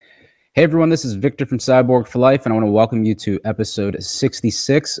Hey everyone, this is Victor from Cyborg for Life, and I want to welcome you to episode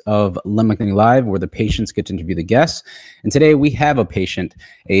 66 of Limb Lengthening Live, where the patients get to interview the guests. And today we have a patient,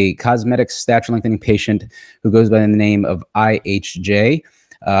 a cosmetic stature lengthening patient who goes by the name of IHJ.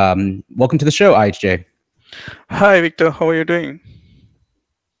 Welcome to the show, IHJ. Hi, Victor. How are you doing?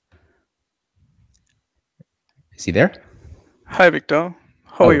 Is he there? Hi, Victor.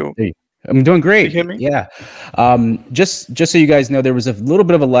 How are you? I'm doing great. You hear me? Yeah. Just so you guys know, there was a little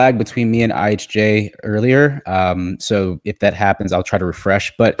bit of a lag between me and IHJ earlier. So if that happens, I'll try to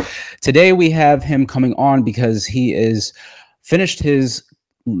refresh. But today we have him coming on because he is finished his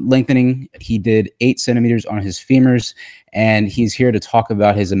lengthening. He did 8 centimeters on his femurs, and he's here to talk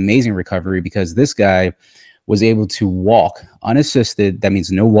about his amazing recovery because this guy was able to walk unassisted. That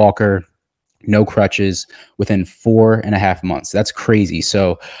means no walker, no crutches, within 4.5 months. That's crazy.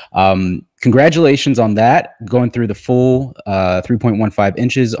 So congratulations on that, going through the full 3.15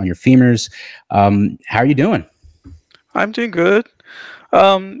 inches on your femurs. How are you doing? I'm doing good.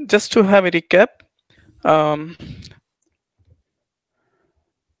 Just to have a recap,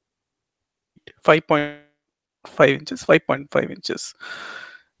 5.5 inches, 5.5 inches.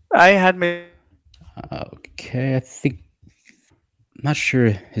 I had my... Okay, I'm not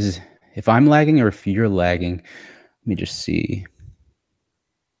sure if I'm lagging or if you're lagging. Let me just see.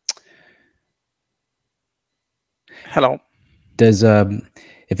 Hello.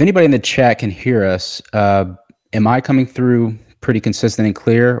 If anybody in the chat can hear us, am I coming through pretty consistent and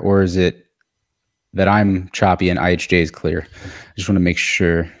clear, or is it that I'm choppy and IHJ is clear? I just want to make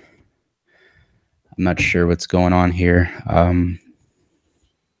sure. I'm not sure what's going on here.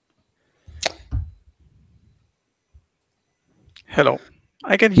 Hello.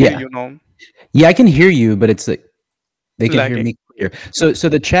 I can hear you now. Yeah, I can hear you, but it's like they can lagging. Hear me clear. So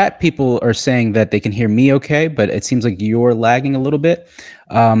the chat people are saying that they can hear me okay, but it seems like you're lagging a little bit.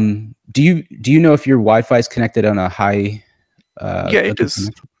 Do you know if your Wi-Fi is connected on a high? Yeah, it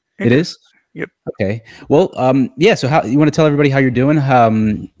is. It is. Yep. Okay. Well, yeah. So how you want to tell everybody how you're doing?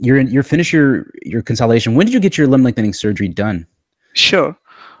 You're finished your consolidation. When did you get your limb lengthening surgery done? Sure.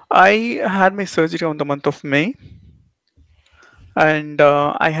 I had my surgery on the month of May. And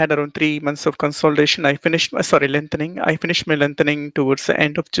I had around 3 months of consolidation. Lengthening. I finished my lengthening towards the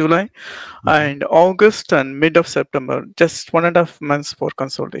end of July, and August and mid of September, just 1.5 months for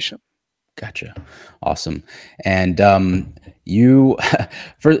consolidation. Gotcha. Awesome. And I want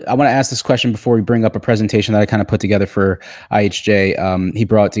to ask this question before we bring up a presentation that I kind of put together for IHJ. He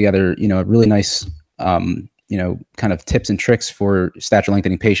brought together, a really nice, kind of tips and tricks for stature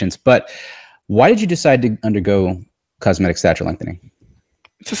lengthening patients. But why did you decide to undergo cosmetic stature lengthening?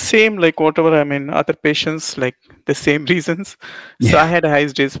 It's the same, like whatever, other patients, like the same reasons. So I had a high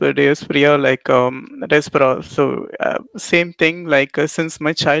dysphagia, like Respira. So same thing, like since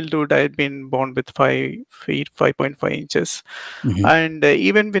my childhood, I had been born with 5 feet, 5.5 inches. And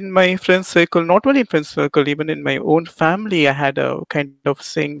even in my friend circle, not only in friend circle, even in my own family, I had a kind of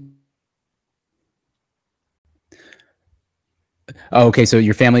saying. Oh, okay. So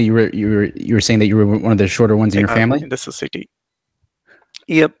your family, you were saying that you were one of the shorter ones in your family? In the society.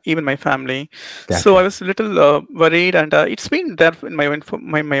 Yep, even my family. Gotcha. So I was a little worried, and it's been there in my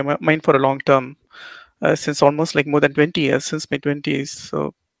mind for a long term, since almost like more than 20 years, since my 20s.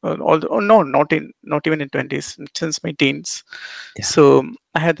 So not even in 20s, since my teens. Yeah. So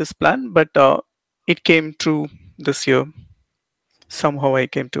I had this plan, but it came true this year. Somehow I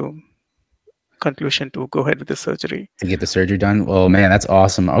came to conclusion to go ahead with the surgery. To get the surgery done? Oh man, that's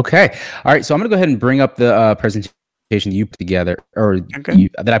awesome. Okay. All right. So I'm going to go ahead and bring up the presentation you put together, or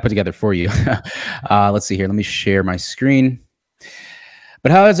that I put together for you. Let's see here. Let me share my screen.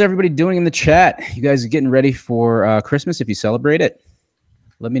 But how is everybody doing in the chat? You guys are getting ready for Christmas if you celebrate it?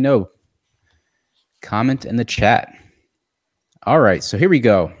 Let me know. Comment in the chat. All right. So here we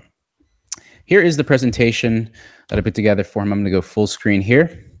go. Here is the presentation that I put together for him. I'm going to go full screen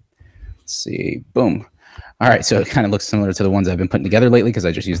here. Let's see. Boom. All right, so it kind of looks similar to the ones I've been putting together lately because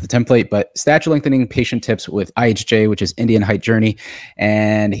I just used the template, but stature lengthening patient tips with IHJ, which is Indian Height Journey.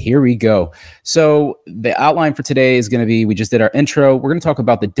 And here we go. So the outline for today is going to be, we just did our intro. We're going to talk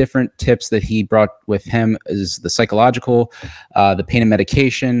about the different tips that he brought with him, is the psychological, the pain and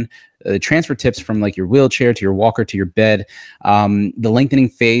medication, the transfer tips from like your wheelchair to your walker to your bed, the lengthening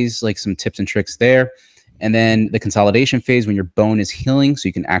phase, like some tips and tricks there. And then the consolidation phase when your bone is healing so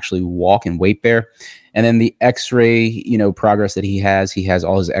you can actually walk and weight bear. And then the x-ray, progress that he has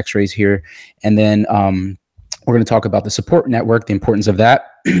all his x-rays here. And then we're going to talk about the support network, the importance of that.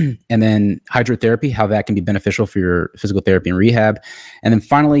 And then hydrotherapy, how that can be beneficial for your physical therapy and rehab. And then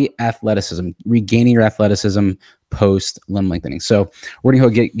finally, athleticism, regaining your athleticism post limb lengthening. So we're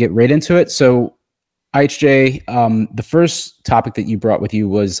going to get right into it. So IHJ, the first topic that you brought with you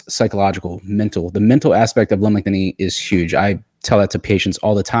was psychological, mental. The mental aspect of limb lengthening is huge. I tell that to patients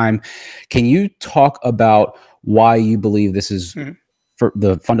all the time. Can you talk about why you believe this is for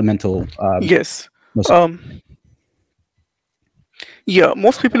the fundamental? Yes. Yeah,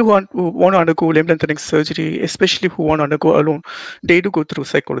 most people who want to undergo limb lengthening surgery, especially who want to undergo alone, they do go through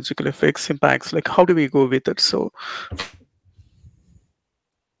psychological effects, impacts. Like, how do we go with it? So,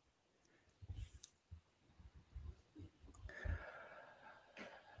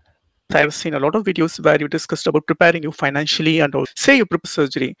 I've seen a lot of videos where you discussed about preparing you financially and also say you prepare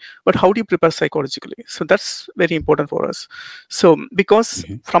surgery, but how do you prepare psychologically? So that's very important for us. So because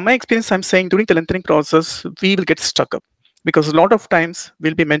from my experience, I'm saying during the lengthening process, we will get stuck up because a lot of times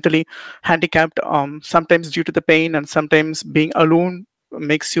we'll be mentally handicapped, sometimes due to the pain and sometimes being alone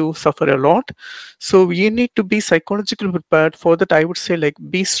makes you suffer a lot. So you need to be psychologically prepared for that. I would say, like,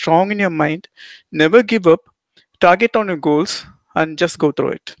 be strong in your mind, never give up, target on your goals, and just go through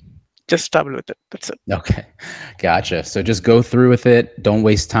it. Just travel with it. That's it. Okay. Gotcha. So just go through with it. Don't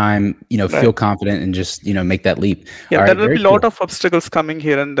waste time, feel confident and just, make that leap. Yeah, there will be a lot of obstacles coming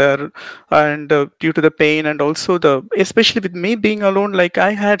here and there, and due to the pain and also especially with me being alone, like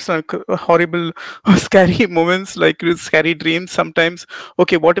I had some horrible, scary moments, like scary dreams sometimes.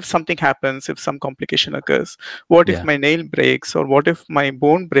 Okay, what if something happens, if some complication occurs? What if my nail breaks or what if my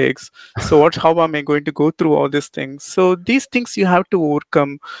bone breaks? So how am I going to go through all these things? So these things you have to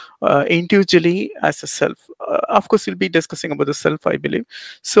overcome individually as a self. Of course, we'll be discussing about the self, I believe.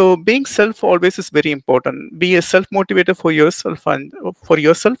 So being self always is very important. Be a self-motivator for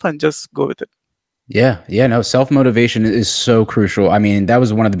yourself and just go with it. Yeah. No, self-motivation is so crucial. I mean, that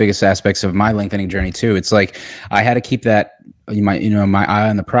was one of the biggest aspects of my lengthening journey too. It's like I had to keep that my eye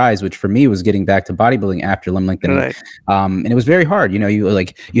on the prize, which for me was getting back to bodybuilding after limb lengthening. Right. And it was very hard.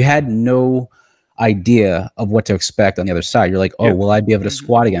 You had no idea of what to expect on the other side. You're like, will I be able to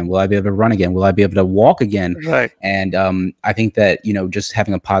squat again? Will I be able to run again? Will I be able to walk again? Right. And I think that, just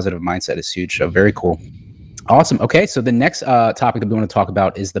having a positive mindset is huge. So very cool. Awesome. Okay. So the next topic that we want to talk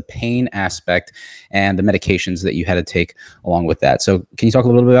about is the pain aspect and the medications that you had to take along with that. So can you talk a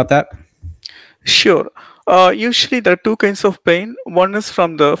little bit about that? Sure. Usually there are two kinds of pain. One is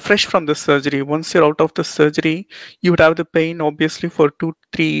fresh from the surgery. Once you're out of the surgery, you would have the pain obviously for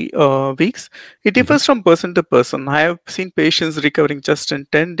 2-3 weeks. It differs from person to person. I have seen patients recovering just in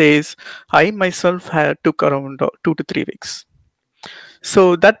 10 days. I myself took around 2 to 3 weeks.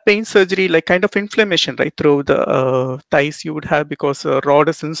 So that pain surgery, like kind of inflammation right through the thighs you would have because a rod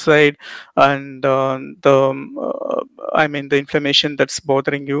is inside and the inflammation that's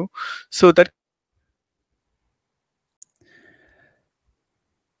bothering you. So that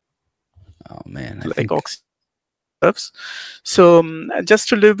So just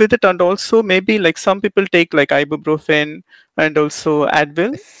to live with it, and also maybe like some people take like ibuprofen and also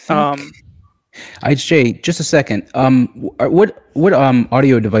Advil. IHJ, just a second. What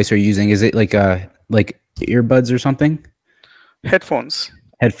audio device are you using? Is it like earbuds or something? Headphones.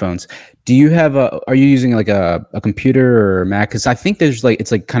 Do you have are you using like a computer or a Mac? Because I think there's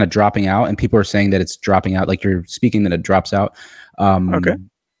it's like kind of dropping out, and people are saying that it's dropping out. Like you're speaking, that it drops out. Okay.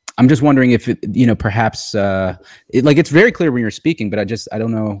 I'm just wondering if it, perhaps it's very clear when you're speaking, but I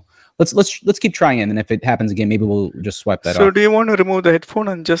don't know. Let's keep trying it, and if it happens again, maybe we'll just swipe that off. So do you want to remove the headphone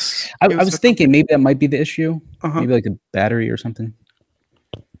and just? I was thinking maybe that might be the issue. Maybe like a battery or something.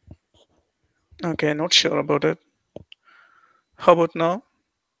 Okay, not sure about it. How about now?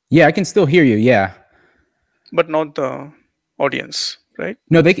 Yeah, I can still hear you. Yeah, but not the audience, right?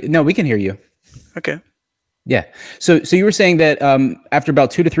 No, we can hear you. Okay. Yeah. So you were saying that after about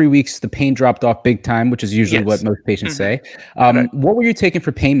 2 to 3 weeks, the pain dropped off big time, which is usually what most patients say. Right. What were you taking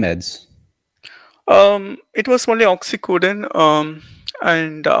for pain meds? It was only oxycodone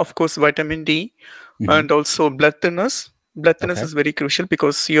and of course vitamin D and also blood thinners. Blood thinners is very crucial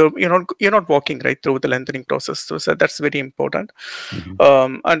because you're not walking right through the lengthening process, so that's very important.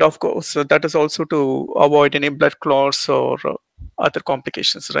 And of course that is also to avoid any blood clots or other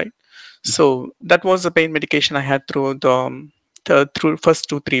complications, right? So that was the pain medication I had through through first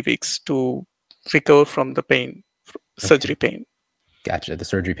 2-3 weeks to recover from the pain, surgery pain. Gotcha, the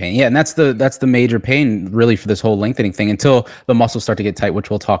surgery pain. Yeah, and that's the major pain really for this whole lengthening thing until the muscles start to get tight, which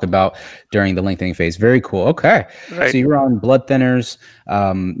we'll talk about during the lengthening phase. Very cool. Okay. Right. So you were on blood thinners,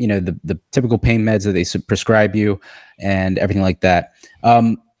 the typical pain meds that they prescribe you and everything like that.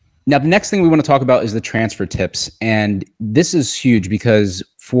 Now, the next thing we want to talk about is the transfer tips. And this is huge because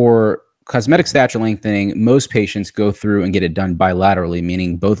for cosmetic stature lengthening, most patients go through and get it done bilaterally,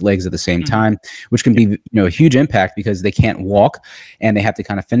 meaning both legs at the same time, which can be a huge impact because they can't walk and they have to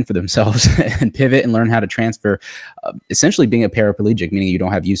kind of fend for themselves and pivot and learn how to transfer, essentially being a paraplegic, meaning you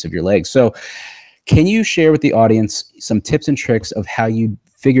don't have use of your legs. So can you share with the audience some tips and tricks of how you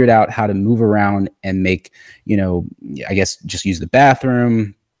figured out how to move around and make, I guess just use the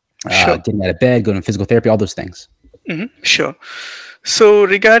bathroom, getting out of bed, going to physical therapy, all those things? Sure. So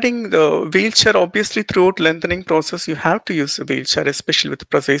regarding the wheelchair, obviously throughout lengthening process, you have to use a wheelchair, especially with the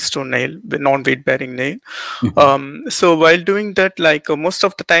precise toe nail, the non-weight bearing nail. So while doing that, like most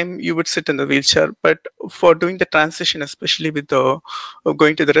of the time you would sit in the wheelchair, but for doing the transition, especially with the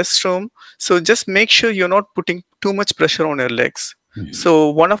going to the restroom, so just make sure you're not putting too much pressure on your legs. So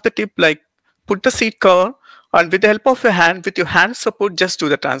one of the tip, like put the seat cover, and with the help of your hand, with your hand support, just do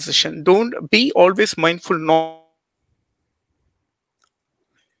the transition. Don't be always mindful, not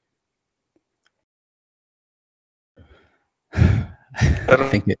I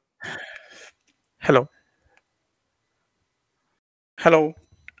think it. Hello.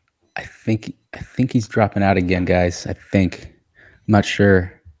 I think he's dropping out again, guys. I'm not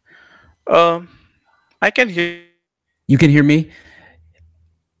sure. I can hear. You can hear me?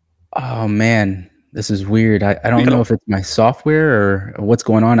 Oh man, this is weird. I don't know if it's my software or what's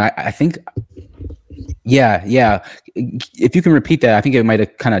going on. I think. Yeah. If you can repeat that, I think it might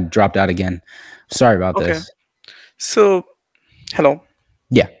have kind of dropped out again. Sorry about this. So, hello.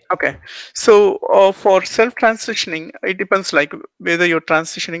 Yeah. Okay. So for self-transitioning, it depends like whether you're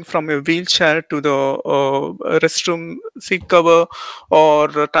transitioning from a wheelchair to the restroom seat cover or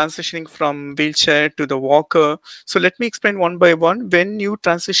transitioning from wheelchair to the walker. So let me explain one by one. When you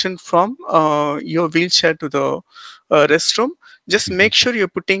transition from your wheelchair to the restroom, just make sure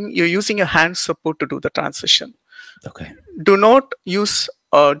you're using a hand support to do the transition. Okay. Do not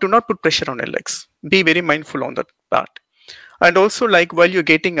put pressure on your legs. Be very mindful on that part. And also, like while you're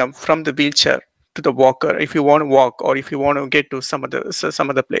getting up from the wheelchair to the walker, if you want to walk or if you want to get to some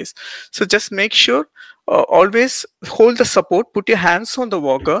other place, so just make sure always hold the support. Put your hands on the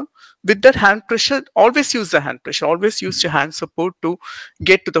walker. With that hand pressure, always use the hand pressure. Always use your hand support to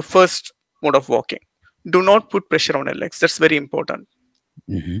get to the first mode of walking. Do not put pressure on your legs. That's very important.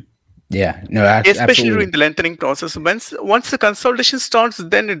 Yeah, no, especially absolutely. during the lengthening process. Once the consolidation starts,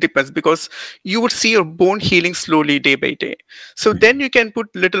 then it depends, because you would see your bone healing slowly day by day. So then you can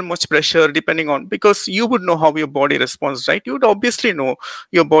put little much pressure depending on, because you would know how your body responds, right? You would obviously know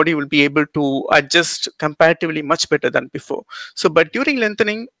your body will be able to adjust comparatively much better than before. So, but during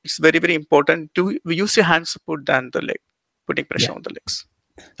lengthening, it's very, very important to use your hand support than the leg, putting pressure on the legs.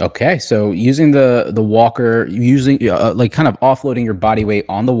 Okay, so using the walker, using like kind of offloading your body weight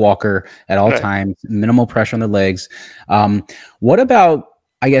on the walker at all times, minimal pressure on the legs. What about,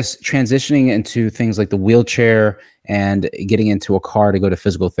 I guess, transitioning into things like the wheelchair and getting into a car to go to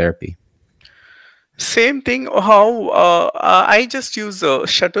physical therapy? Same thing. How I just use a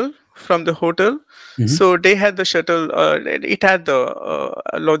shuttle from the hotel. So they had the shuttle, it had the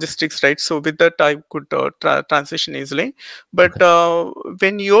logistics, right? So with that, I could transition easily. But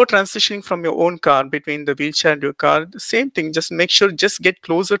when you're transitioning from your own car between the wheelchair and your car, the same thing, just make sure, just get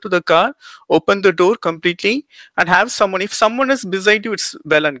closer to the car, open the door completely, and have someone, if someone is beside you, it's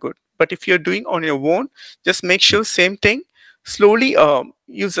well and good. But if you're doing on your own, just make sure, same thing, slowly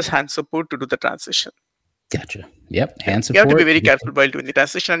use this hand support to do the transition. Gotcha. Yep. Hand support. You have to be very careful while doing the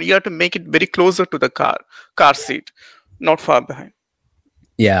transition, and you have to make it very closer to the car seat, not far behind.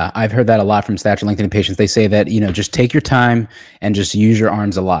 Yeah, I've heard that a lot from stature lengthening patients. They say that, just take your time and just use your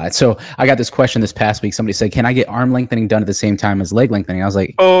arms a lot. So I got this question this past week. Somebody said, can I get arm lengthening done at the same time as leg lengthening? I was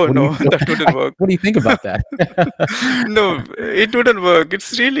like, oh, no, that wouldn't work. What do you think about that? No, it wouldn't work.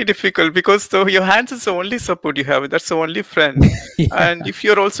 It's really difficult, because your hands is the only support you have. That's the only friend. And if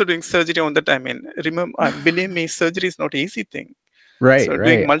you're also doing surgery on that, believe me, surgery is not an easy thing. Right. So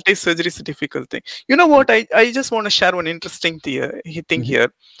doing multi-surgery is a difficult thing. You know what? I just want to share one interesting thing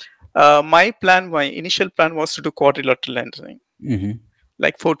here. My initial plan was to do quadrilateral lengthening.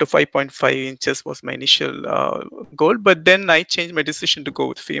 Like 4 to 5.5 inches was my initial goal. But then I changed my decision to go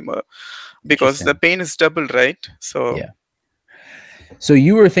with femur, because the pain is double, right? So yeah. So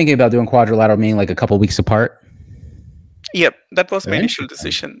you were thinking about doing quadrilateral, meaning like a couple weeks apart? Yep, that was my initial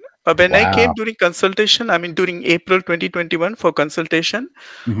decision. When I came during consultation, during April 2021 for consultation,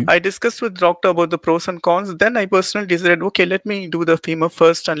 I discussed with doctor about the pros and cons. Then I personally decided, okay, let me do the femur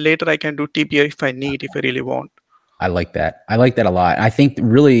first, and later I can do tibia if I really want. I like that. I like that a lot. I think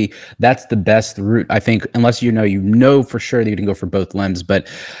really that's the best route. I think, unless you know for sure that you can go for both limbs, but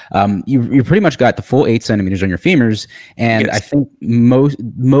you pretty much got the full 8 centimeters on your femurs, and I think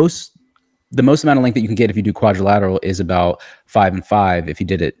most the most amount of length that you can get if you do quadrilateral is about 5 and 5 if you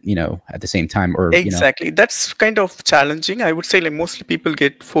did it, at the same time, or exactly. That's kind of challenging. I would say like mostly people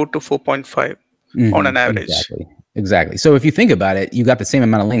get 4 to 4.5 on an average. Exactly. So if you think about it, you got the same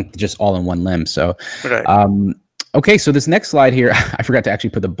amount of length just all in one limb. So, right. Okay, so this next slide here, I forgot to actually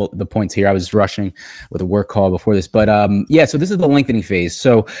put the points here. I was rushing with a work call before this, but yeah. So this is the lengthening phase.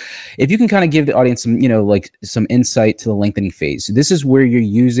 So if you can kind of give the audience some, like some insight to the lengthening phase. So this is where you're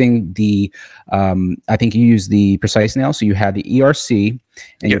using the, I think you use the precise nail. So you have the ERC,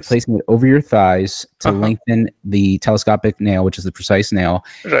 and you're placing it over your thighs to lengthen the telescopic nail, which is the precise nail.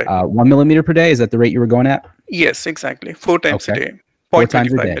 Right. 1 millimeter per day. Is that the rate you were going at? Yes, exactly. 4 times a day. 4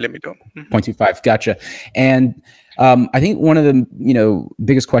 times a day. Millimeter. 0.25. Gotcha. And I think one of the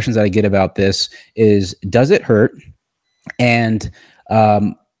biggest questions that I get about this is, does it hurt? And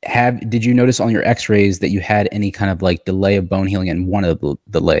did you notice on your X-rays that you had any kind of like delay of bone healing in one of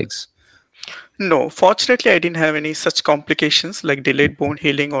the legs? No, fortunately, I didn't have any such complications like delayed bone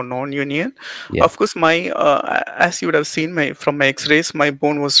healing or non-union. Yeah. Of course, as you would have seen from my X-rays, my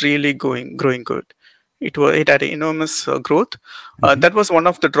bone was really growing good. It had enormous growth. That was one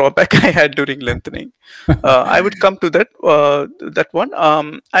of the drawback I had during lengthening. I would come to that one.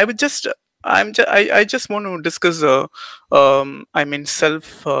 I just want to discuss self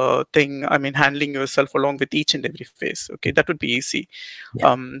thing. Handling yourself along with each and every phase. Okay, that would be easy.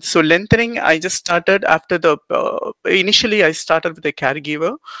 Yeah. So lengthening, I just started after initially I started with a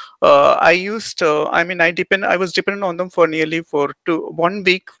caregiver. I was dependent on them for nearly 1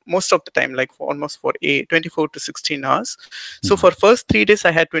 week, most of the time, like almost for 24 to 16 hours. So for first 3 days,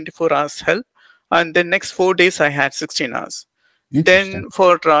 I had 24 hours help. And then next 4 days, I had 16 hours. Then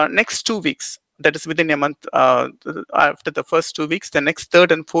for next 2 weeks, that is within a month, after the first 2 weeks, the next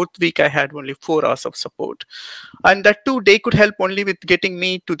third and fourth week, I had only 4 hours of support. And that too, they could help only with getting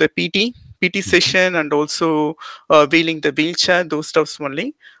me to the PT session, and also wheeling the wheelchair, those stuffs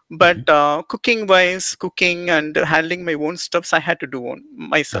only. But cooking and handling my own stuffs, I had to do on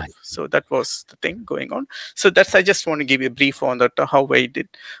myself. Right. So that was the thing going on. So I just want to give you a brief on that, how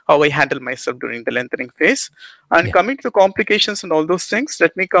I handled myself during the lengthening phase. And coming to the complications and all those things,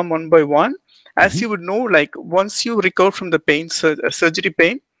 let me come one by one. As you would know, like once you recover from the pain, surgery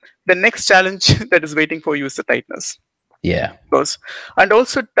pain, the next challenge that is waiting for you is the tightness. Yeah. And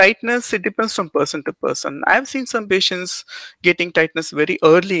also tightness, it depends from person to person. I've seen some patients getting tightness very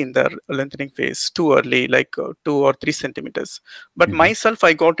early in their lengthening phase, too early, like 2 or 3 centimeters. But myself,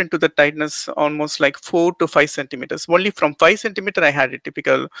 I got into the tightness almost like 4 to 5 centimeters. Only from 5 centimeter, I had a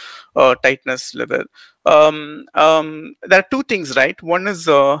typical tightness level. There are 2 things, right? One is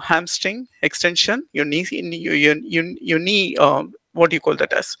hamstring extension, your knee, your knee, what do you call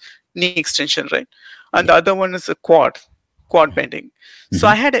that as? Knee extension, right? And the other one is a quad bending. So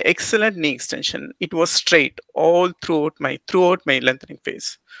I had an excellent knee extension. It was straight all throughout my lengthening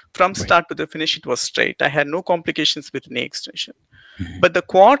phase. From start to the finish, it was straight. I had no complications with knee extension. But the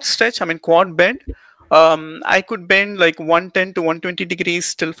quad quad bend, I could bend like 110 to 120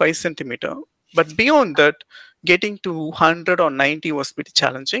 degrees till 5 centimeter. But beyond that, getting to 100 or 90 was pretty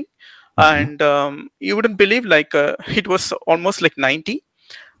challenging. And you wouldn't believe, like it was almost like 90.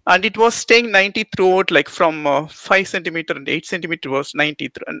 And it was staying 90 throughout, like from 5 centimeter and 8 centimeter was 90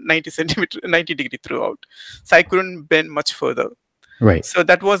 degree throughout. So I couldn't bend much further. Right. So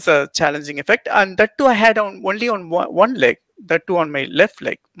that was a challenging effect. And that too, I had only on one leg, that too on my left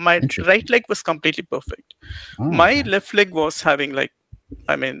leg. My right leg was completely perfect. My left leg was having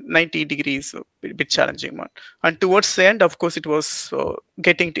 90 degrees, a bit challenging one. And towards the end, of course, it was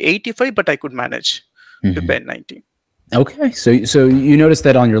getting to 85, but I could manage to bend 90. Okay, so you noticed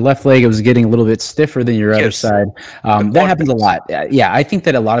that on your left leg, it was getting a little bit stiffer than your other side. That happens a lot. Yeah, I think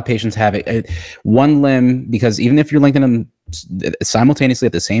that a lot of patients have one limb, because even if you're lengthening them simultaneously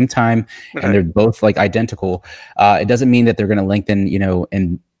at the same time, and they're both like identical, it doesn't mean that they're going to lengthen,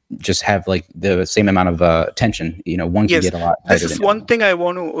 and just have like the same amount of tension. One can get a lot tighter. This is one thing I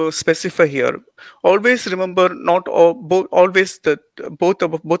want to specify here. Always remember, not always that both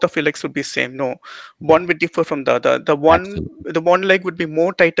of your legs would be same. No, one would differ from the other. The one leg would be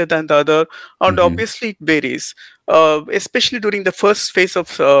more tighter than the other, and obviously it varies. Especially during the first phase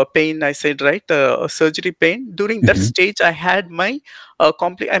of pain, I said, right, surgery pain. During that stage, I had my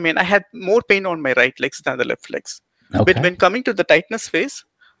I had more pain on my right legs than the left legs. Okay. But when coming to the tightness phase,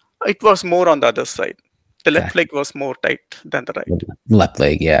 it was more on the other side. The left leg was more tight than the right. Left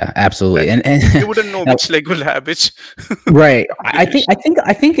leg, yeah, absolutely. Right. And You wouldn't know which leg will have which. right. I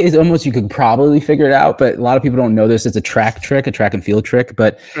think it's almost, you could probably figure it out, but a lot of people don't know this. It's a track trick, a track and field trick.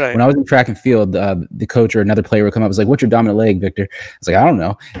 But Right. when I was in track and field, the coach or another player would come up and was like, "What's your dominant leg, Victor?" I was like, "I don't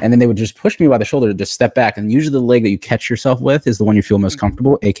know." And then they would just push me by the shoulder to just step back. And usually the leg that you catch yourself with is the one you feel most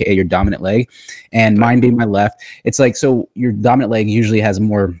comfortable, aka your dominant leg. And mine being my left, it's like, so your dominant leg usually has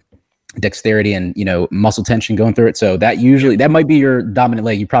more dexterity and, you know, muscle tension going through it. So that might be your dominant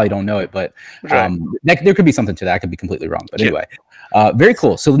leg. You probably don't know it, but there could be something to that. I could be completely wrong. But anyway, very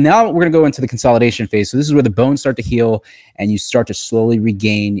cool. So now we're going to go into the consolidation phase. So this is where the bones start to heal and you start to slowly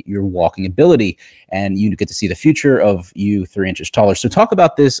regain your walking ability, and you get to see the future of you 3 inches taller. So talk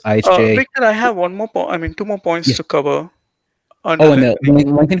about this, IHJ. Victor, I have one more point. 2 more points to cover. In the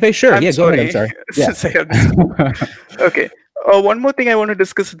lengthening phase? Sure. I'm sorry. Go ahead. I'm sorry. Yeah. Okay. One more thing I want to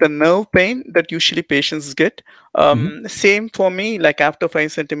discuss is the nerve pain that usually patients get. Same for me, like after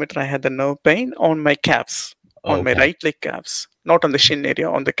 5 centimeter, I had the nerve pain on my calves, on my right leg calves, not on the shin area,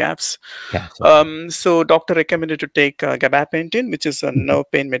 on the calves. So doctor recommended to take gabapentin, which is a nerve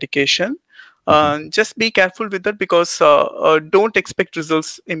pain medication. Just be careful with that because don't expect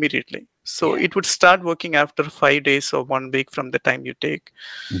results immediately. So it would start working after 5 days or 1 week from the time you take.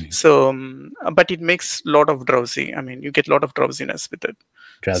 So, but it makes a lot of drowsy. I mean, you get a lot of drowsiness with it.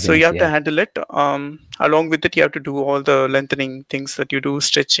 So you have to handle it. Along with it, you have to do all the lengthening things that you do,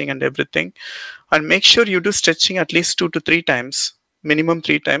 stretching and everything. And make sure you do stretching at least 2 to 3 times. Minimum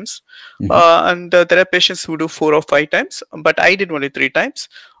 3 times. And there are patients who do 4 or 5 times, but I did only 3 times.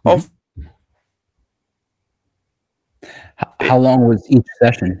 How long was each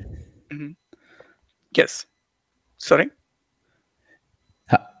session? Yes. Sorry?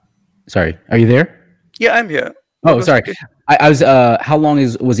 Sorry. Are you there? Yeah, I'm here. Oh, sorry. I was, how long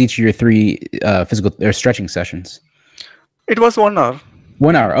was each of your 3 physical or stretching sessions? It was 1 hour.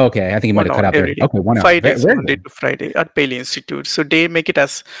 1 hour. Okay. I think you might have cut out there. Okay. 1 hour. 5 days, Monday to Friday at Paley Institute. So they make it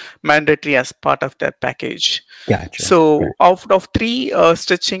as mandatory as part of their package. Gotcha. So out of 3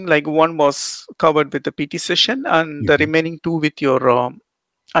 stretching, like 1 was covered with the PT session and the remaining 2 with your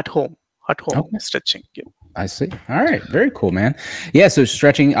at home stretching. Yeah. I see. All right. Very cool, man. Yeah. So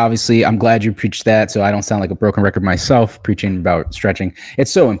stretching, obviously, I'm glad you preached that. So I don't sound like a broken record myself preaching about stretching.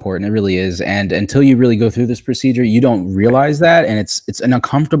 It's so important. It really is. And until you really go through this procedure, you don't realize that. And it's an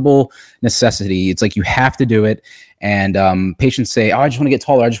uncomfortable necessity. It's like you have to do it. And patients say, "Oh, I just want to get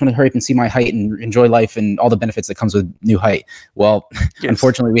taller. I just want to hurry up and see my height and enjoy life and all the benefits that comes with new height." Well,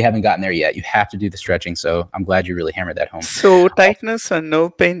 unfortunately, we haven't gotten there yet. You have to do the stretching. So I'm glad you really hammered that home. So tightness and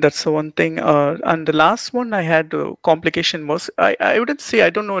nerve pain, that's the one thing. And the last one I had complication was, I wouldn't say, I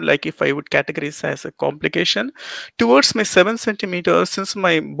don't know, like if I would categorize as a complication. Towards my 7 centimeters, since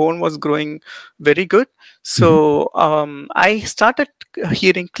my bone was growing very good, so I started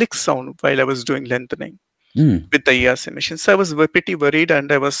hearing click sound while I was doing lengthening. With the ERC machine. So I was pretty worried and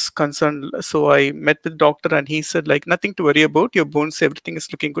I was concerned. So I met with the doctor and he said, like, nothing to worry about. Your bones, everything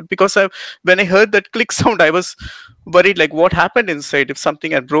is looking good. Because when I heard that click sound, I was worried, like, what happened inside? If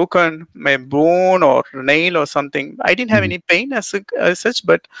something had broken, my bone or nail or something. I didn't have any pain as such,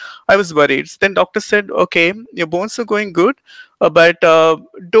 but I was worried. Then doctor said, okay, your bones are going good, but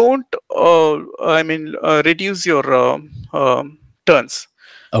don't, reduce your turns.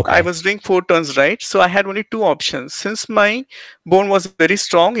 Okay. I was doing 4 turns, right? So I had only 2 options. Since my bone was very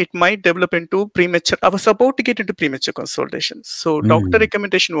strong, it might develop into premature. I was about to get into premature consolidation. So doctor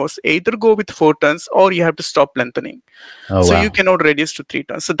recommendation was either go with 4 turns or you have to stop lengthening. You cannot reduce to 3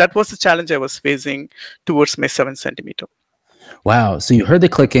 turns. So that was the challenge I was facing towards my 7 centimeter. Wow. So you heard the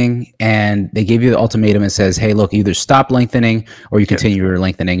clicking and they gave you the ultimatum and says, hey, look, either stop lengthening or you continue your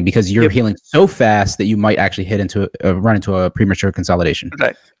lengthening because you're healing so fast that you might actually run into a premature consolidation.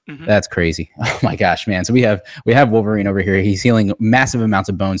 Right. That's crazy. Oh my gosh, man. So we have Wolverine over here. He's healing massive amounts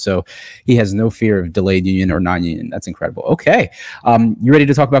of bone. So he has no fear of delayed union or non-union. That's incredible. Okay. You ready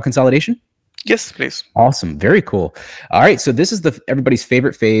to talk about consolidation? Yes, please. Awesome. Very cool. All right. So this is everybody's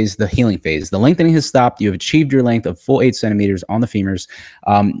favorite phase, the healing phase. The lengthening has stopped. You have achieved your length of full 8 centimeters on the femurs.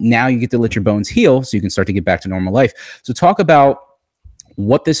 Now you get to let your bones heal so you can start to get back to normal life. So talk about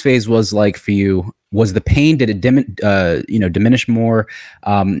what this phase was like for you. Was the pain, did it diminish more?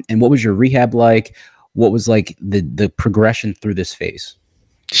 And what was your rehab like? What was like the progression through this phase?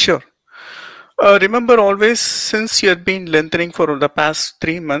 Sure. Remember always, since you have been lengthening for the past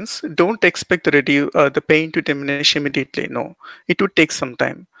 3 months, don't expect the pain to diminish immediately. No, it would take some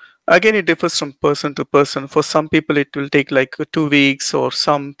time. Again, it differs from person to person. For some people, it will take like 2 weeks or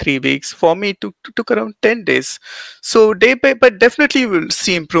some 3 weeks. For me, it took around 10 days. So but definitely you will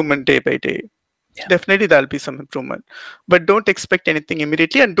see improvement day by day. Definitely there'll be some improvement, but don't expect anything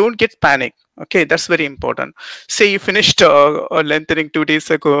immediately and don't get panic. Okay, that's very important. Say you finished lengthening 2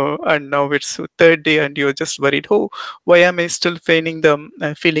 days ago and now it's the third day and you're just worried, oh, why am I still feeling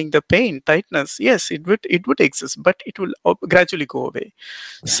the pain, tightness? Yes, it would exist, but it will gradually go away.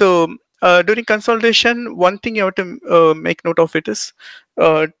 Right. So during consultation, one thing you have to make note of it is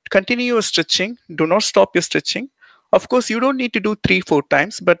continue your stretching. Do not stop your stretching. Of course, you don't need to do 3-4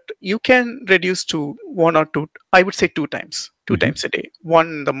 times, but you can reduce to 1 or 2. I would say 2 times, 2 times a day, one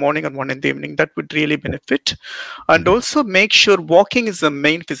in the morning and one in the evening. That would really benefit. And also make sure walking is the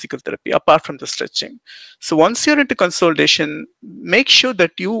main physical therapy apart from the stretching. So once you're into consultation, make sure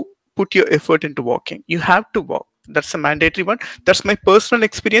that you put your effort into walking. You have to walk. That's a mandatory one. That's my personal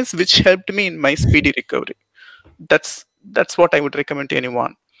experience, which helped me in my speedy recovery. That's what I would recommend to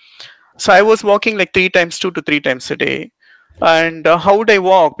anyone. So I was walking like 3 times, 2 to 3 times a day. And how would I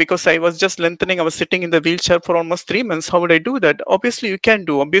walk? Because I was just lengthening. I was sitting in the wheelchair for almost 3 months. How would I do that? Obviously, you can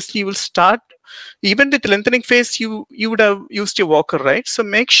do. Obviously, you will start. Even with lengthening phase, you would have used your walker, right? So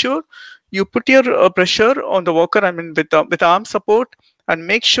make sure you put your pressure on the walker. I mean, with arm support, and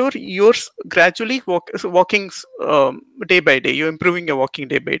make sure you're gradually walking day by day. You're improving your walking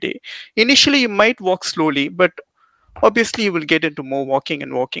day by day. Initially, you might walk slowly, but obviously you will get into more walking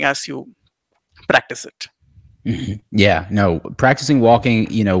and walking as you practice it. Yeah, no, practicing walking,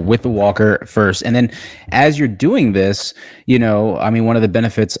 with the walker first. And then as you're doing this, I mean, one of the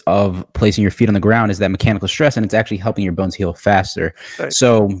benefits of placing your feet on the ground is that mechanical stress, and it's actually helping your bones heal faster. Right.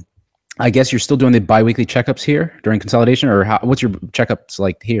 So I guess you're still doing the biweekly checkups here during consolidation, or what's your checkups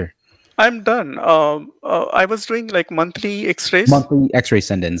like here? I'm done. I was doing like monthly X-rays. Monthly X-ray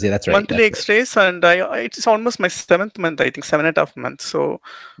send-ins. Yeah, that's right. Monthly X-rays, and it's almost my 7th month. I think 7.5 months. So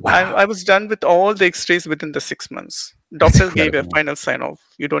wow. I was done with all the X-rays within the 6 months. Doctor gave a final sign-off.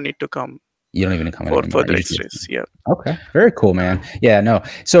 You don't need to come. You don't even come for further X-rays. Yeah. Okay. Very cool, man. Yeah. No.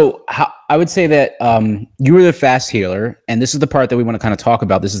 So I would say that you were the fast healer, and this is the part that we want to kind of talk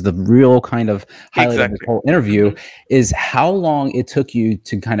about. This is the real kind of highlight of the whole interview. Is how long it took you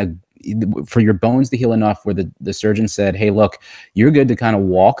to kind of for your bones to heal enough where the surgeon said, hey, look, you're good to kind of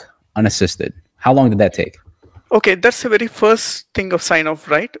walk unassisted. How long did that take? Okay, that's the very first thing of sign off,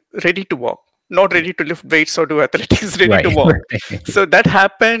 right? Ready to walk. Not ready to lift weights or do athletics, ready to walk. So that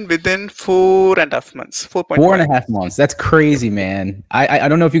happened within 4.5 months. 4.5 months. That's crazy, man. I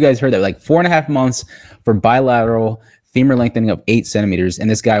don't know if you guys heard that. Like 4.5 months for bilateral femur lengthening of 8 centimeters.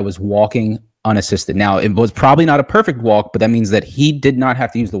 And this guy was walking unassisted. Now, it was probably not a perfect walk, but that means that he did not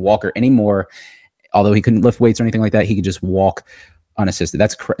have to use the walker anymore. Although he couldn't lift weights or anything like that, he could just walk unassisted.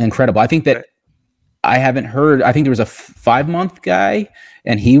 That's incredible. I think that I haven't heard. I think there was a 5-month guy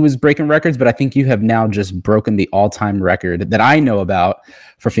and he was breaking records, but I think you have now just broken the all-time record that I know about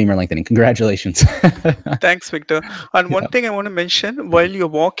for femur lengthening. Congratulations. Thanks, Victor. And one thing I want to mention, while you're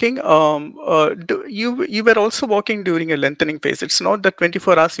walking, you were also walking during a lengthening phase. It's not that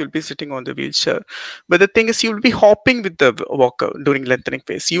 24 hours you'll be sitting on the wheelchair, but the thing is you'll be hopping with the walker during lengthening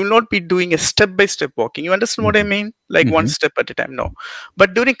phase. You will not be doing a step-by-step walking. You understand what I mean? Like one step at a time. No.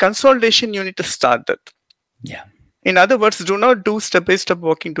 But during consolidation, you need to start that. Yeah. In other words, do not do step-by-step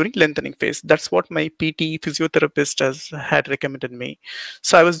walking during lengthening phase. That's what my PT physiotherapist had recommended me.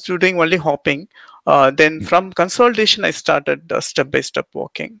 So I was doing only hopping. Then from consolidation, I started step-by-step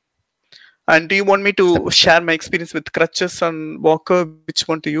walking. And do you want me to share my experience with crutches and walker? Which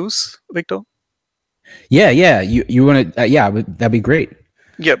one to use, Victor? Yeah. You want to? That'd be great.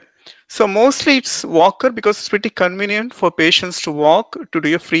 Yep. So mostly it's walker because it's pretty convenient for patients to walk, to do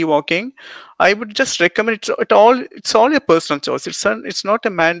your free walking. I would just recommend it's all your personal choice. It's not a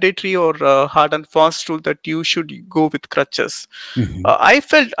mandatory or hard and fast rule that you should go with crutches. I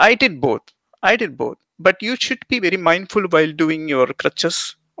felt I did both. But you should be very mindful while doing your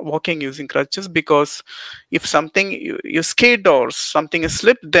crutches, walking using crutches, because if something you skid or something is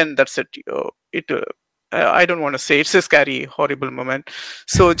slipped, then that's it. I don't want to say it's a scary, horrible moment.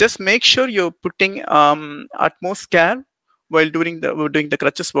 So just make sure you're putting utmost care while doing the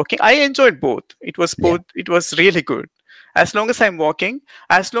crutches walking. I enjoyed both. It was both. Yeah. It was really good. As long as I'm walking,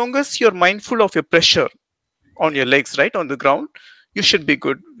 as long as you're mindful of your pressure on your legs, right, on the ground, you should be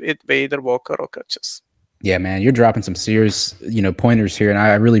good with either walker or crutches. Yeah, man, you're dropping some serious, pointers here, and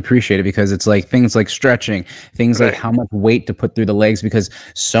I really appreciate it because it's like things like stretching, things like how much weight to put through the legs. Because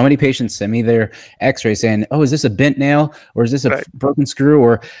so many patients send me their X-ray saying, "Oh, is this a bent nail, or is this a broken screw,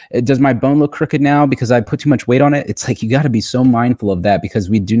 or does my bone look crooked now because I put too much weight on it?" It's like you got to be so mindful of that because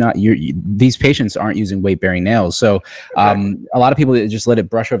we do not. These patients aren't using weight-bearing nails, so a lot of people just let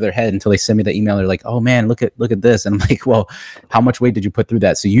it brush over their head until they send me the email. They're like, "Oh man, look at this," and I'm like, "Well, how much weight did you put through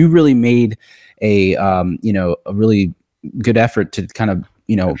that?" So you really made a really good effort to kind of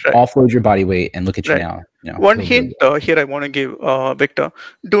offload your body weight and look at you now. One hint here I want to give, Victor.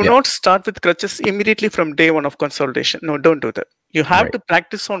 Do not start with crutches immediately from day one of consultation. No, don't do that. You have to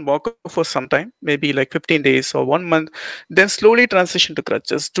practice on walker for some time, maybe like 15 days or 1 month, then slowly transition to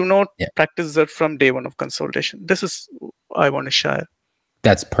crutches. Do not practice that from day one of consultation. This is I want to share.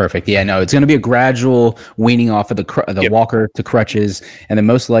 That's perfect. Yeah, no, it's going to be a gradual weaning off of the walker to crutches, and then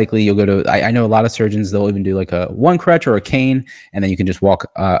most likely you'll go to. I know a lot of surgeons, they'll even do like a one crutch or a cane, and then you can just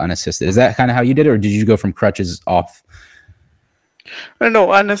walk unassisted. Is that kind of how you did it, or did you go from crutches off?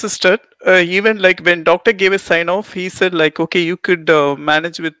 No, unassisted. Even like when doctor gave a sign off, he said like, okay, you could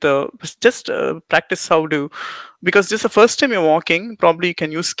manage with just practice how to, because this is the first time you're walking. Probably you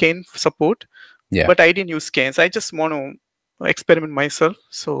can use cane support. Yeah. But I didn't use canes. I just want to experiment myself,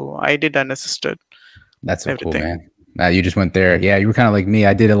 so I did unassisted. That's so cool, man. You just went there. Yeah, you were kind of like me.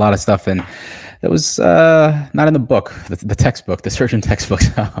 I did a lot of stuff, and it was not in the book, the textbook, the surgeon textbook.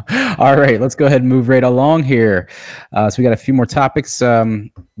 All right, let's go ahead and move right along here. So we got a few more topics. The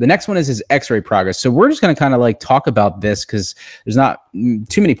next one is his X-ray progress. So we're just going to kind of like talk about this because there's not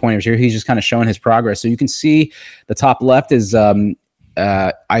too many pointers here. He's just kind of showing his progress. So you can see the top left is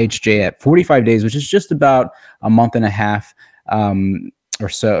IHJ at 45 days, which is just about a month and a half. Or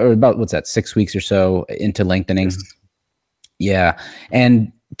so, or about 6 weeks or so into lengthening. Yes. Yeah.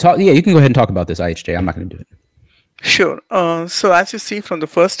 And you can go ahead and talk about this IHJ. I'm not going to do it. Sure. So as you see from the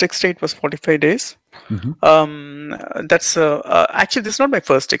first X-ray, it was 45 days. Mm-hmm. That's actually, this is not my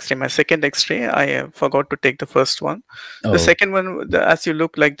first X-ray, my second X-ray. I forgot to take the first one. The second one, as you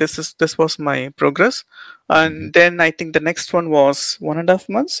look like this was my progress. And then I think the next one was 1.5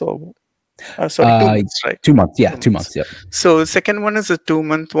 months or 2 months, right? 2 months, yeah, 2 months, yeah. So the second one is a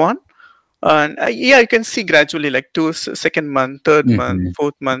 2-month one, and you can see gradually like second month, third month,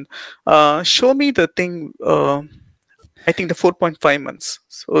 fourth month. Show me the thing. I think the 4.5 months.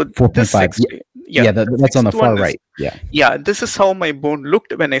 So 4.5. That's on the far right. Yeah. This is how my bone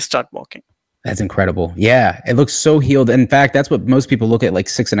looked when I start walking. That's incredible. Yeah, it looks so healed. In fact, that's what most people look at, like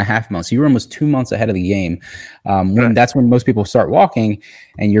 6.5 months. You were almost 2 months ahead of the game. That's when most people start walking,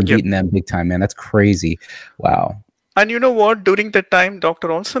 and you're beating them big time, man. That's crazy. Wow. And you know what? During that time,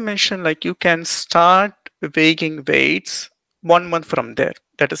 doctor also mentioned like you can start weighing weights 1 month from there.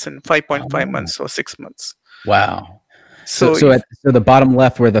 That is in 5.5 months or 6 months. Wow. So the bottom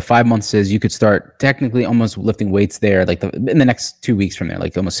left where the 5 months is, you could start technically almost lifting weights there, like in the next 2 weeks from there,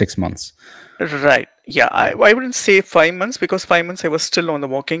 like almost 6 months. Right. Yeah. I wouldn't say 5 months because 5 months I was still on the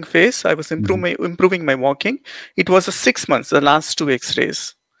walking phase. I was improving my walking. It was a 6 months, the last 2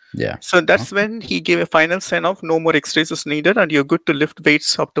 X-rays. Yeah. So that's when he gave a final sign off. No more X-rays is needed, and you're good to lift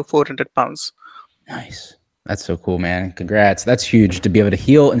weights up to 400 pounds. Nice. That's so cool, man. Congrats. That's huge to be able to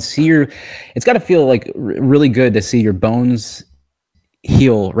heal and see it's got to feel like really good to see your bones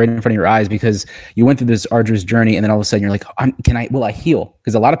heal right in front of your eyes because you went through this arduous journey and then all of a sudden you're like, will I heal?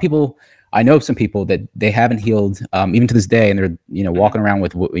 Because a lot of people, I know some people that they haven't healed even to this day, and they're walking around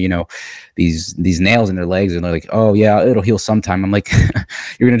with these nails in their legs, and they're like, oh yeah, it'll heal sometime. I'm like,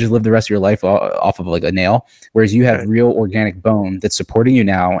 you're gonna just live the rest of your life off of like a nail, whereas you have real organic bone that's supporting you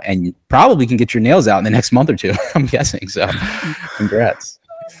now, and you probably can get your nails out in the next month or two. I'm guessing. So, congrats.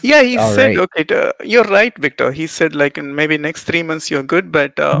 Yeah, he said, okay, you're right, Victor. He said like in maybe next 3 months you're good,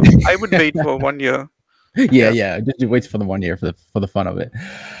 but I would wait for 1 year. Yeah. Just wait for the 1 year for the fun of it.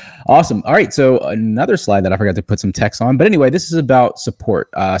 Awesome. All right. So another slide that I forgot to put some text on, but anyway, this is about support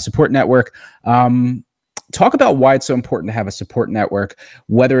network. Talk about why it's so important to have a support network,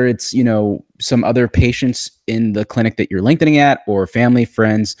 whether it's, some other patients in the clinic that you're lengthening at or family,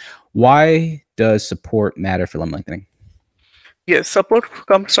 friends. Why does support matter for limb lengthening? Yes, support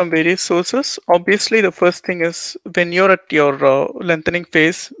comes from various sources. Obviously, the first thing is when you're at your lengthening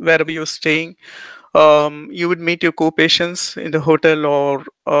phase, wherever you're staying, you would meet your co-patients in the hotel or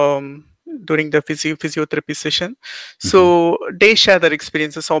during the physiotherapy session. So they share their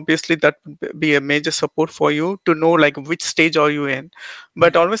experiences. Obviously, that would be a major support for you to know like which stage are you in.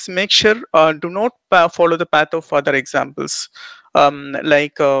 But always make sure do not follow the path of other examples.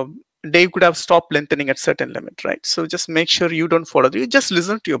 they could have stopped lengthening at certain limit, right? So just make sure you don't follow. You just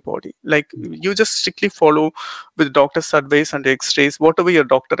listen to your body. Like you just strictly follow with doctor's advice and X-rays, whatever your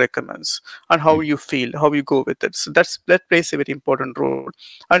doctor recommends, and how you feel, how you go with it. So that plays a very important role.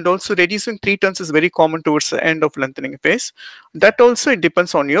 And also reducing 3 turns is very common towards the end of lengthening phase. That also it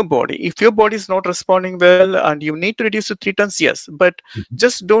depends on your body. If your body is not responding well and you need to reduce to 3 turns, yes, but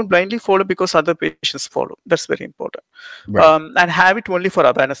just don't blindly follow because other patients follow. That's very important. Right. And have it only for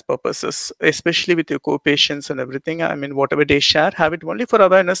awareness purposes, especially with your co-patients and everything. I mean, whatever they share, have it only for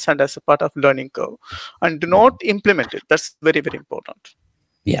awareness and as a part of learning curve, and do not implement it. That's very, very important.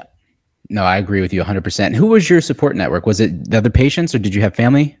 Yeah. No, I agree with you 100%. Who was your support network? Was it the other patients or did you have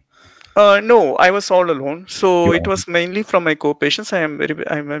family? No, I was all alone. So it was mainly from my co-patients. I'm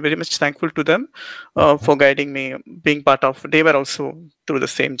very much thankful to them for guiding me, being part of. They were also through the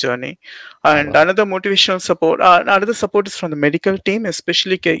same journey. And another motivational support, another support is from the medical team,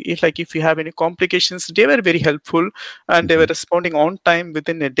 especially if you have any complications. They were very helpful and they were responding on time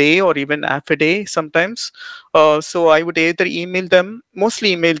within a day or even half a day sometimes. So I would either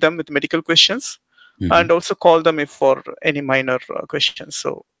mostly email them with medical questions. And also call them if for any minor questions.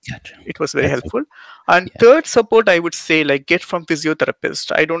 So it was very helpful. And third support, I would say, like get from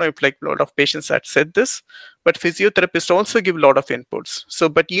physiotherapist. I don't know if like a lot of patients had said this, but physiotherapists also give a lot of inputs. So,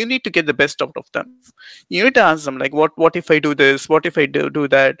 but you need to get the best out of them. You need to ask them like, what if I do this? What if I do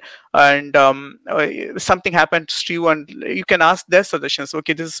that? And something happens to you, and you can ask their suggestions.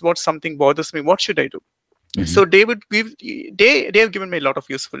 Okay, this is what something bothers me. What should I do? So they have given me a lot of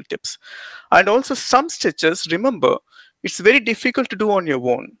useful tips. And also some stretches, remember, it's very difficult to do on your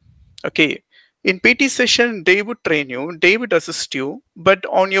own. Okay. In PT session, they would train you, they would assist you, but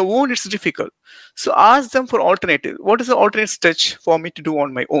on your own, it's difficult. So ask them for alternative. What is the alternate stretch for me to do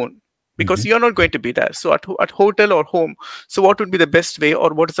on my own? Because you're not going to be there. So at hotel or home, so what would be the best way,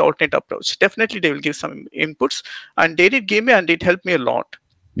 or what is the alternate approach? Definitely they will give some inputs, and they did give me, and it helped me a lot.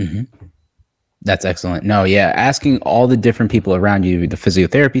 That's excellent. No, yeah. Asking all the different people around you, the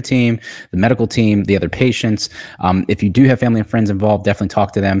physiotherapy team, the medical team, the other patients. If you do have family and friends involved, definitely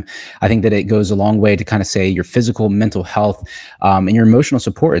talk to them. I think that it goes a long way to kind of say your physical, mental health, and your emotional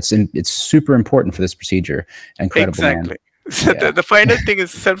support. It's super important for this procedure. Incredible. Exactly. Man. So the final thing is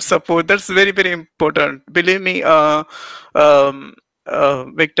self-support. That's very, very important. Believe me,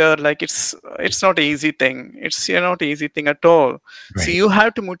 Victor, like it's not an easy thing. It's not an easy thing at all. Right. So you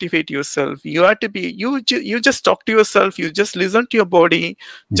have to motivate yourself. You have to be you just talk to yourself. You just listen to your body.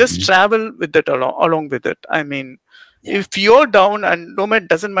 Just travel with it along with it. I mean, if you're down, and no matter,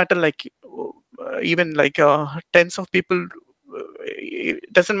 doesn't matter, like even like tens of people.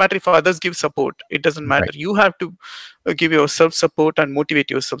 It doesn't matter if others give support. It doesn't matter. Right. You have to give yourself support and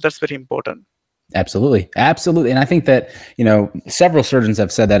motivate yourself. That's very important. Absolutely. Absolutely. And I think that, several surgeons have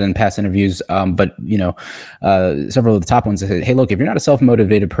said that in past interviews, but, several of the top ones say, hey, look, if you're not a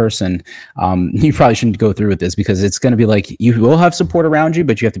self-motivated person, you probably shouldn't go through with this, because it's going to be like, you will have support around you,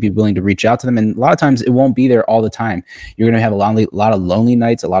 but you have to be willing to reach out to them. And a lot of times it won't be there all the time. You're going to have a lot of lonely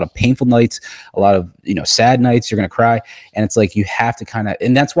nights, a lot of painful nights, a lot of, sad nights. You're going to cry. And it's like, you have to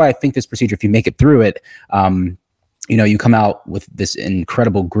and that's why I think this procedure, if you make it through it, you come out with this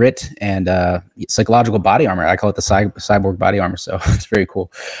incredible grit and psychological body armor. I call it the cyborg body armor. So it's very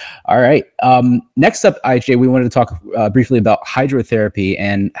cool. All right. Next up, IJ, we wanted to talk briefly about hydrotherapy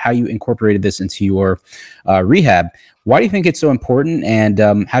and how you incorporated this into your rehab. Why do you think it's so important,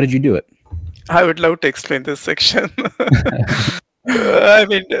 and how did you do it? I would love to explain this section. I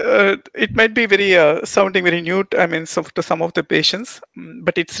mean, it might be very sounding very new. To some of the patients,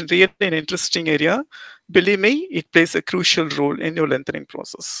 but it's really an interesting area. Believe me, it plays a crucial role in your lengthening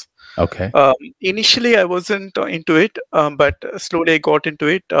process. Okay. Initially, I wasn't into it, but slowly I got into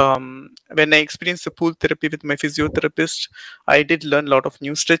it. When I experienced the pool therapy with my physiotherapist, I did learn a lot of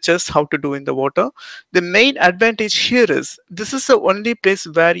new stretches, how to do in the water. The main advantage here is this is the only place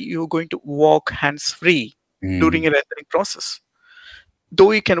where you're going to walk hands-free during a lengthening process.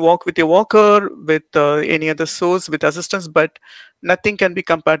 Though you can walk with your walker, with any other source, with assistance, but nothing can be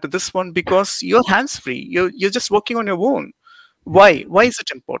compared to this one because you're hands-free. You're just walking on your own. Why? Why is it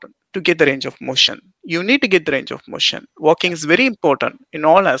important? To get the range of motion. You need to get the range of motion. Walking is very important in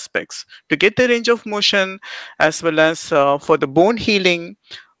all aspects. To get the range of motion, as well as for the bone healing,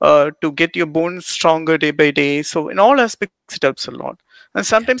 to get your bones stronger day by day. So in all aspects, it helps a lot. And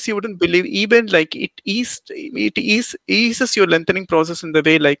sometimes you wouldn't believe, even like eases your lengthening process in the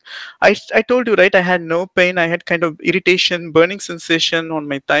way, like I told you, right? I had no pain. I had kind of irritation, burning sensation on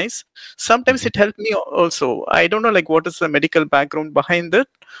my thighs. Sometimes it helped me also. I don't know like what is the medical background behind it,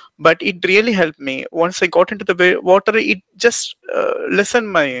 but it really helped me. Once I got into the water, it just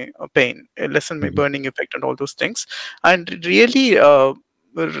lessened my pain, lessened my burning effect and all those things, and it really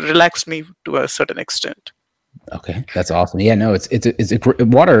relaxed me to a certain extent. Okay, that's awesome. Yeah, no, it's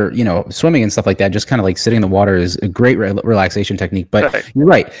water. Swimming and stuff like that. Just kind of like sitting in the water is a great relaxation technique. But You're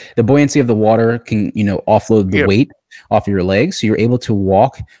right. The buoyancy of the water can offload the weight off your legs, so you're able to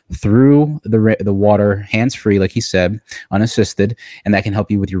walk through the water hands free, like he said, unassisted, and that can help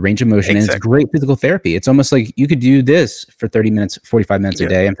you with your range of motion. Exactly. And it's great physical therapy. It's almost like you could do this for 30 minutes, 45 minutes a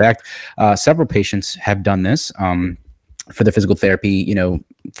day. In fact, several patients have done this. For the physical therapy,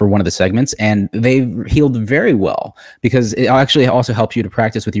 for one of the segments, and they've healed very well because it actually also helps you to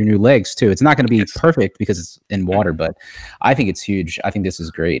practice with your new legs too. It's not going to be perfect because it's in water, but I think it's huge. I think this is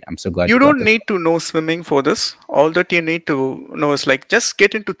great. I'm so glad you don't need to know swimming for this. All that you need to know is like just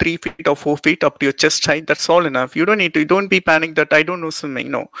get into 3 feet or 4 feet up to your chest height. That's all enough. You don't need to. Don't be panicked that I don't know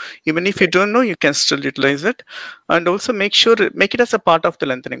swimming. No, even if you don't know, you can still utilize it, and also make it as a part of the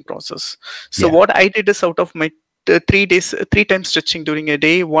lengthening process. So what I did is, out of my 3 times stretching during a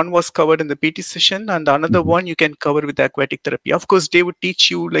day, one was covered in the PT session, and another one you can cover with the aquatic therapy. Of course, they would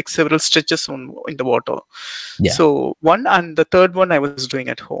teach you like several stretches in the water. So one, and the third one I was doing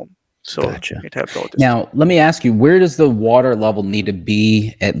at home. So it helped all this. Now, let me ask you, where does the water level need to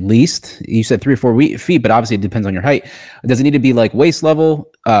be at least? You said 3 or 4 feet, but obviously it depends on your height. Does it need to be like waist level,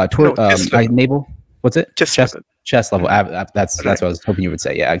 navel? What's it? Chest level. That's what I was hoping you would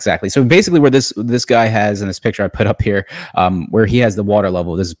say. Yeah, exactly. So basically, where this guy has in this picture I put up here, where he has the water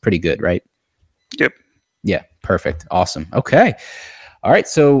level, this is pretty good, right? Yep. Yeah. Perfect. Awesome. Okay. All right.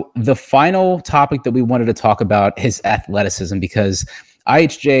 So the final topic that we wanted to talk about is athleticism, because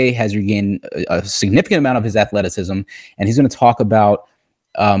IHJ has regained a significant amount of his athleticism, and he's going to talk about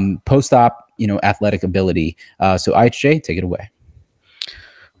post-op, athletic ability. So IHJ, take it away.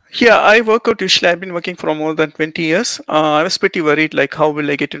 Yeah, I work out usually. I've been working for more than 20 years. I was pretty worried, like, how will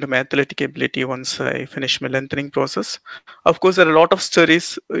I get into my athletic ability once I finish my lengthening process? Of course, there are a lot of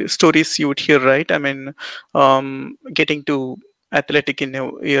stories you would hear, right? I mean, getting to athletic in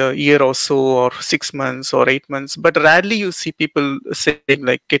a year or so, or 6 months or 8 months, but rarely you see people saying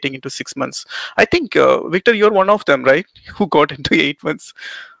like getting into 6 months. I think, Victor, you're one of them, right? Who got into 8 months.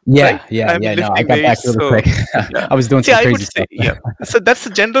 Yeah, right? No, I got back really quick. I was doing some crazy stuff. So that's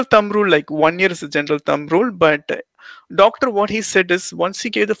the general thumb rule. Like 1 year is a general thumb rule, but doctor, what he said is, once he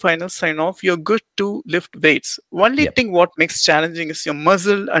gave the final sign off, you're good to lift weights. Only thing what makes challenging is your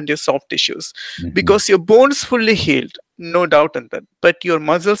muscle and your soft tissues, because your bones fully healed, no doubt in that, but your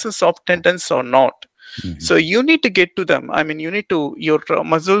muscles and soft tendons are not. So you need to get to them. I mean, your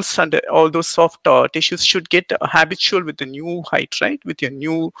muscles and all those soft tissues should get habitual with the new height, right? With your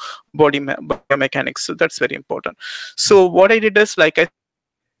new body biomechanics. So that's very important. So what I did is, like, I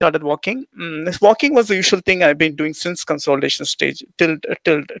started walking. Walking was the usual thing I've been doing since consolidation stage till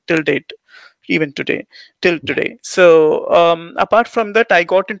date, even today, till today. So apart from that, I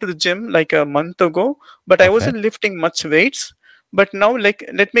got into the gym like a month ago, but I wasn't lifting much weights. But now, like,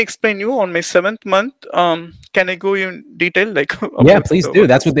 let me explain you on my 7th month. Can I go in detail? Like, yeah, please do.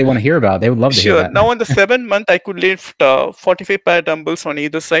 That's what they want to hear about. They would love to hear that. Now on the 7th month, I could lift 45 pair dumbbells on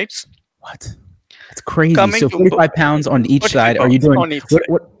either sides. What? That's crazy. So 45 pounds on each side. Are you doing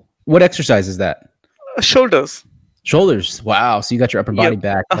what exercise is that? Shoulders. Shoulders. Wow. So you got your upper body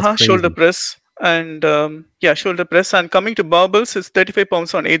back. Shoulder press. And shoulder press. And coming to barbells, it's 35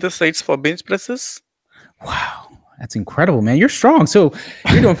 pounds on either sides for bench presses. Wow. That's incredible, man. You're strong. So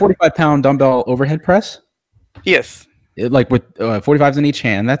you're doing 45-pound dumbbell overhead press? Yes. Like with 45s in each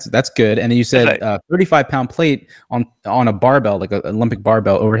hand. That's good. And then you said 35-pound plate on a barbell, like an Olympic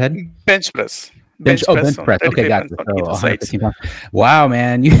barbell overhead? Bench press. Bench press. Okay, gotcha. So 115 pounds. Wow,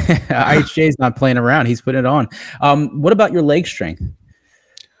 man. IHJ's not playing around. He's putting it on. What about your leg strength?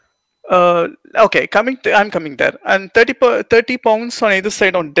 Okay, I'm coming there. And 30 pounds on either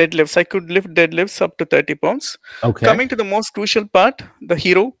side on deadlifts. I could lift deadlifts up to 30 pounds. Okay. Coming to the most crucial part, the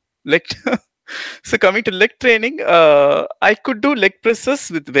hero, leg. So coming to leg training, I could do leg presses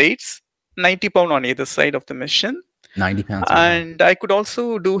with weights, 90 pounds on either side of the machine. 90 pounds. And I could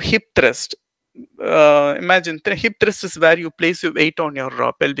also do hip thrust. Imagine hip thrust is where you place your weight on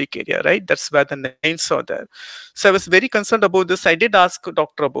your pelvic area, right? That's where the nails are there. So I was very concerned about this. I did ask a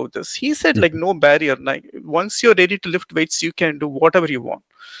doctor about this. He said, like, no barrier. Like, once you're ready to lift weights, you can do whatever you want.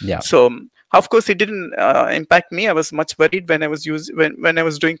 Yeah. So Of course, it didn't impact me. I was much worried when I was when I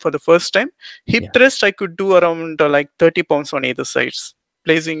was doing for the first time. Hip thrust, I could do around like 30 pounds on either sides,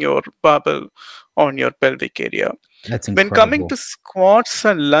 placing your barbell on your pelvic area. That's incredible. When coming to squats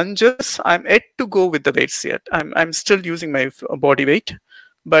and lunges, I'm yet to go with the weights yet. I'm still using my body weight,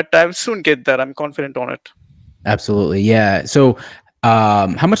 but I'll soon get there. I'm confident on it. Absolutely, yeah. So,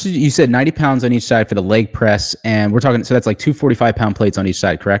 how much did you said 90 pounds on each side for the leg press, and we're talking, so that's like 2 45-pound plates on each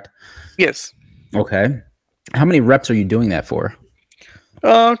side, correct? Yes. Okay. How many reps are you doing that for?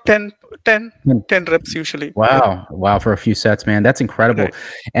 10 reps usually. Wow. Wow. For a few sets, man. That's incredible. Right.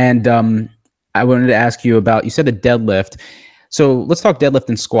 And I wanted to ask you about, you said the deadlift. So let's talk deadlift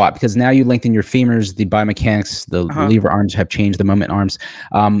and squat, because now you lengthen your femurs, the biomechanics, the lever arms have changed, the moment arms.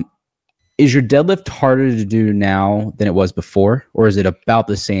 Is your deadlift harder to do now than it was before, or is it about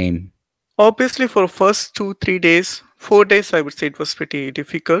the same? Obviously, for first 2-3 days, 4 days, I would say it was pretty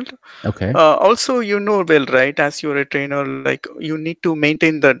difficult. Okay. Also, you know well, right? As you're a trainer, like you need to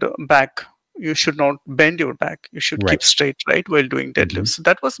maintain the back. You should not bend your back. You should keep straight, right, while doing deadlifts. So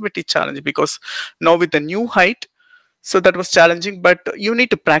that was pretty challenging, because now with the new height, so that was challenging. But you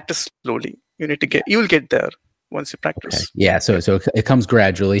need to practice slowly. You need to you will get there once you practice. Okay. Yeah, so it comes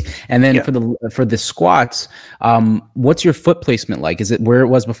gradually. And then for the squats, what's your foot placement like? Is it where it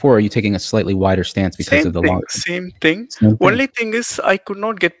was before, or are you taking a slightly wider stance because of the long? Same thing. Only thing is I could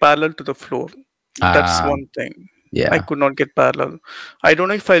not get parallel to the floor. That's one thing. Yeah, I could not get parallel. I don't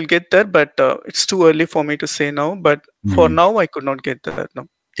know if I'll get there, but it's too early for me to say now. But for now, I could not get there. No.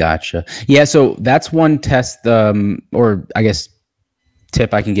 Gotcha. Yeah, so that's one test, or I guess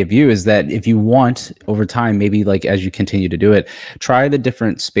tip I can give you, is that if you want, over time, maybe like as you continue to do it, try the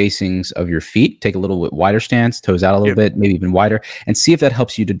different spacings of your feet, take a little bit wider stance, toes out a little bit, maybe even wider, and see if that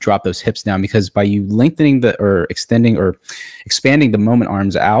helps you to drop those hips down. Because by you lengthening or extending or expanding the moment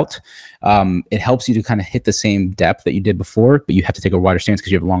arms out, it helps you to kind of hit the same depth that you did before, but you have to take a wider stance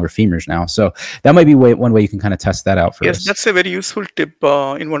because you have longer femurs now. So that might be one way you can kind of test that out for us. Yes, that's a very useful tip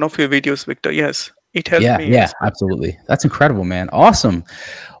in one of your videos, Victor. Yes. It helped me. Yeah, absolutely. That's incredible, man. Awesome.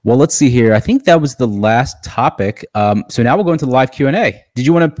 Well, let's see here. I think that was the last topic. So now we'll go into the live Q&A. Did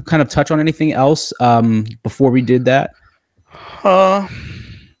you want to kind of touch on anything else before we did that? Yeah,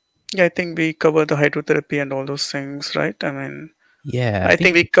 I think we covered the hydrotherapy and all those things, right? I mean, yeah, I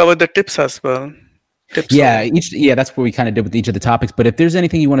think we covered the tips as well. That's what we kind of did with each of the topics. But if there's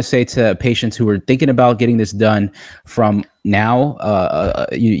anything you want to say to patients who are thinking about getting this done from now,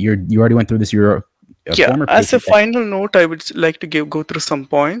 you already went through this. As a final note, I would like to go through some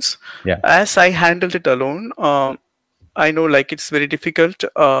points. Yeah. As I handled it alone, I know like it's very difficult.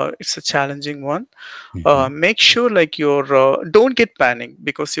 It's a challenging one. Make sure like don't get panic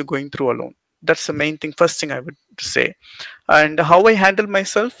because you're going through alone. That's the main thing. First thing I would say. And how I handle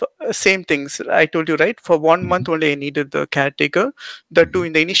myself, same things. I told you, right? For 1 month only, I needed the caretaker. The two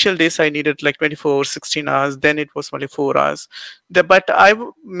in the initial days, I needed like 24, 16 hours. Then it was only 4 hours. But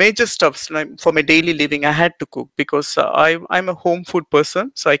major stuff like for my daily living, I had to cook because I'm a home food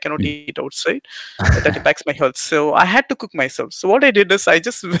person, so I cannot eat outside. That impacts my health. So I had to cook myself. So what I did is I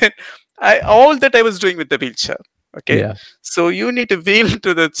just went. All that I was doing with the wheelchair. Okay, so you need to wheel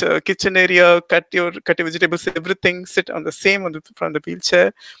to the kitchen area, cut your vegetables, everything, sit on the same from the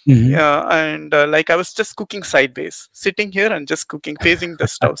wheelchair. And like I was just cooking sideways, sitting here and just cooking, facing the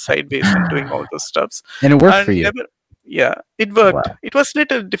stove sideways and doing all those stuffs. And it worked for you. It worked. Wow. It was a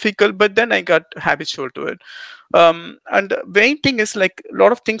little difficult, but then I got habitual to it. And the main thing is like a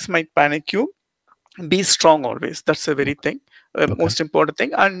lot of things might panic you. Be strong always. That's a very thing. Most important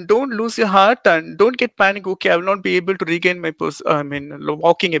thing, and don't lose your heart and don't get panic. Okay, I will not be able to regain my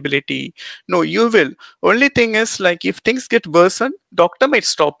walking ability. No, you will. Only thing is like if things get worsened, doctor might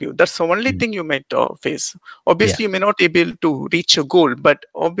stop you. That's the only thing you might face. Obviously, you may not be able to reach your goal, but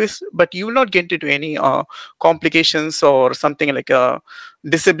you will not get into any complications or something like a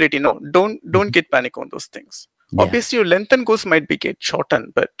disability. No, don't get panic on those things. Obviously, your length and goals might be get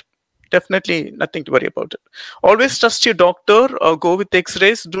shortened, but definitely nothing to worry about it. Always trust your doctor. Go with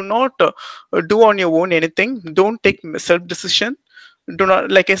X-rays. Do not do on your own anything. Don't take self-decision. Do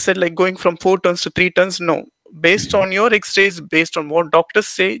not, like I said, like going from 4 tons to 3 tons. No, based on your X-rays, based on what doctors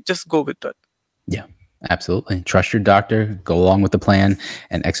say, just go with that. Yeah. Absolutely. Trust your doctor, go along with the plan,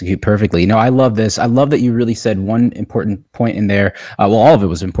 and execute perfectly. You know, I love this. I love that you really said one important point in there. Well, all of it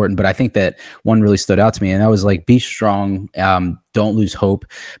was important, but I think that one really stood out to me, and that was like, be strong. don't lose hope,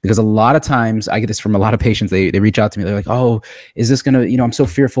 because a lot of times I get this from a lot of patients. They reach out to me. They're like, oh, is this going to, I'm so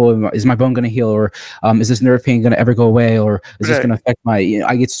fearful. Is my bone going to heal? Or is this nerve pain going to ever go away? Or is this going to affect my,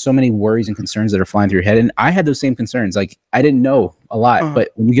 I get so many worries and concerns that are flying through your head. And I had those same concerns. Like, I didn't know a lot,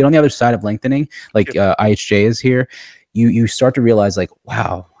 but when you get on the other side of lengthening, like IHJ is here, you start to realize, like,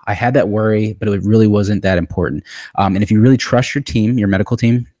 wow, I had that worry, but it really wasn't that important. And if you really trust your team, your medical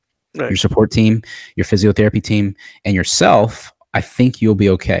team, your support team, your physiotherapy team, and yourself, I think you'll be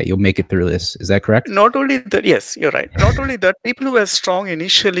okay. You'll make it through this. Is that correct? Not only that, yes, you're right. Not only that, people who are strong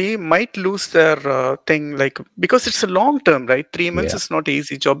initially might lose their thing, like, because it's a long term, right? 3 months is not an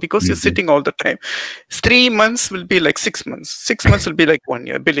easy job because you're sitting all the time. 3 months will be like 6 months. 6 months will be like 1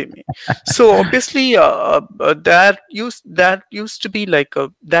 year, believe me. So obviously, that used to be like,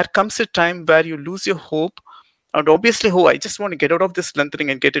 there comes a time where you lose your hope. And obviously, I just want to get out of this lengthening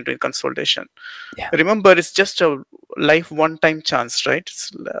and get into a consolidation. Remember, it's just a one-time chance, right?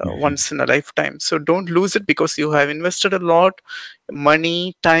 It's once in a lifetime. So don't lose it, because you have invested a lot,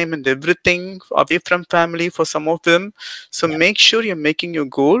 money, time, and everything away from family for some of them. So make sure you're making your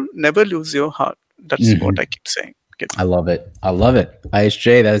goal. Never lose your heart. That's what I keep saying. I love it. I love it.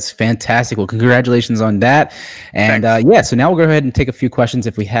 ISJ, that's fantastic. Well, congratulations on that. And so now we'll go ahead and take a few questions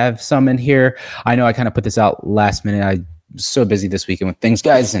if we have some in here. I know I kind of put this out last minute. I'm so busy this weekend with things,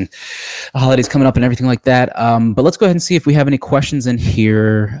 guys, and the holidays coming up and everything like that. But let's go ahead and see if we have any questions in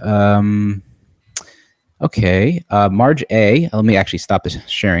here. Okay. Marge A. Let me actually stop this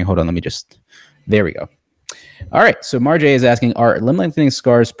sharing. Hold on. There we go. All right. So Marge A is asking, are limb lengthening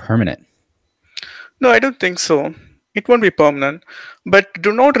scars permanent? No, I don't think so. It won't be permanent, but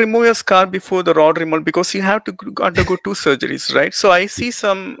do not remove your scar before the rod removal, because you have to undergo 2 surgeries, right? So I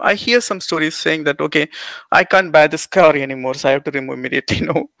hear some stories saying that, okay, I can't bear the scar anymore, so I have to remove immediately.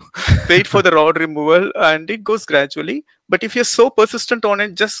 No, wait for the rod removal, and it goes gradually. But if you're so persistent on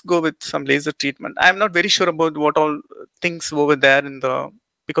it, just go with some laser treatment. I'm not very sure about what all things over there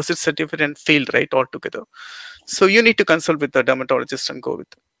because it's a different field, right, altogether. So you need to consult with the dermatologist and go with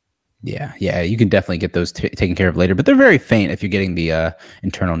it. Yeah, you can definitely get those taken care of later, but they're very faint if you're getting the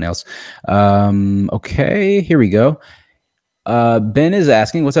internal nails. Okay, here we go. Ben is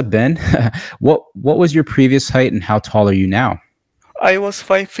asking, what's up, Ben? What was your previous height and how tall are you now? I was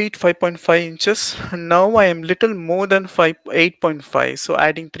 5 feet 5.5 inches. Now I am little more than 8.5. So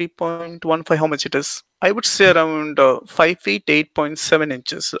adding 3.15, how much it is? I would say around 5 feet 8.7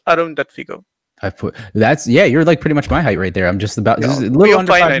 inches, around that figure. You're like pretty much my height right there. I'm just about just a little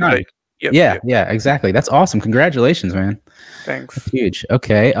under 5'9". Right? Yeah, exactly. That's awesome. Congratulations, man. Thanks. That's huge.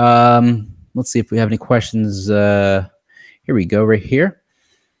 Okay. Let's see if we have any questions. Here we go, right here.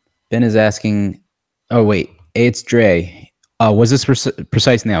 Ben is asking, oh wait, it's Dre. Was this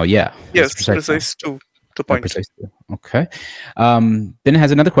precise now? Yeah. Yes, precise to point. Precise. Okay. Ben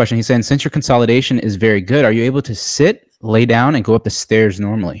has another question. He's saying, since your consolidation is very good, are you able to sit, lay down, and go up the stairs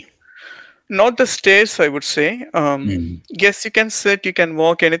normally? Not the stairs, I would say. Yes, you can sit, you can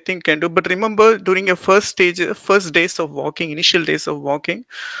walk, anything you can do. But remember, during your first days of walking, initial days of walking,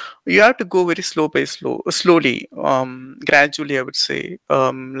 you have to go very slowly, gradually, I would say,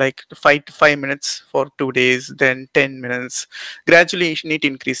 like 5 minutes for 2 days, then 10 minutes. Gradually, you need to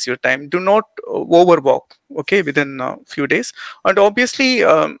increase your time. Do not overwalk, okay, within a few days. And obviously,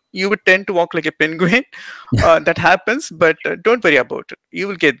 you would tend to walk like a penguin. That happens, but don't worry about it. You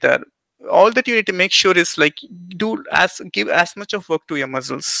will get there. All that you need to make sure is like give as much of work to your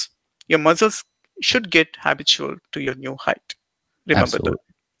muscles. Your muscles should get habitual to your new height. Remember that.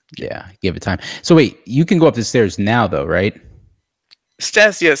 Yeah, give it time. So wait, you can go up the stairs now though, right?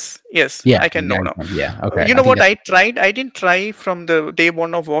 Stairs, yes. Yeah, I can now. Yeah, okay. You know what? I tried. I didn't try from the day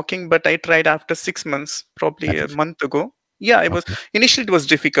 1 of walking, but I tried after 6 months, probably a month ago. Yeah, initially it was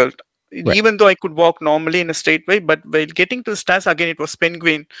difficult. Right. Even though I could walk normally in a straight way, but while getting to the stairs again, it was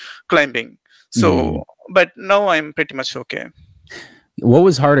penguin climbing. So, but now I'm pretty much okay. What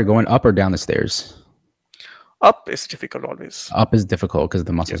was harder, going up or down the stairs? Up is difficult always. Up is difficult because of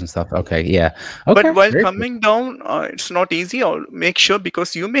the muscles and stuff. Okay, yeah. Okay, but while coming down, it's not easy. I'll make sure,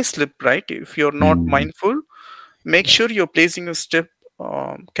 because you may slip, right? If you're not mindful, make sure you're placing your step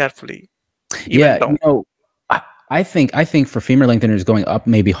carefully. Down. I think for femur lengtheners, going up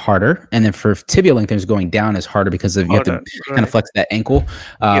may be harder, and then for tibial lengtheners, going down is harder because you have to kind of flex that ankle,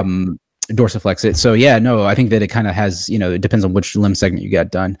 dorsiflex it. So I think that it kind of has, it depends on which limb segment you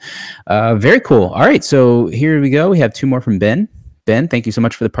got done. Very cool. All right, so here we go. We have 2 more from Ben. Ben, thank you so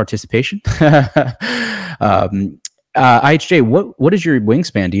much for the participation. IHJ, what is your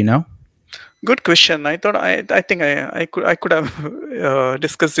wingspan? Do you know? Good question. I thought I think I could have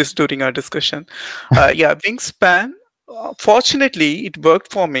discussed this during our discussion. Wingspan Fortunately, it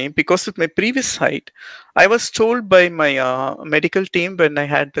worked for me because of my previous height. I was told by my medical team when I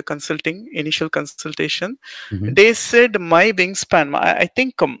had the initial consultation, Mm-hmm. they said my wingspan, I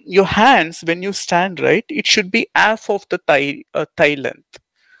think your hands, when you stand, right, it should be half of the thigh length.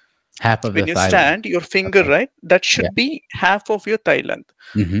 Half of When the you thigh length. stand, your finger, Okay. right, that Yeah. should be half of your thigh length.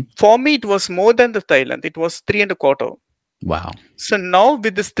 Mm-hmm. For me, it was more than the thigh length. It was 3.25. Wow. So now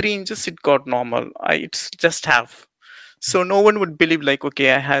with this 3 inches, it got normal. It's just half. So no one would believe like,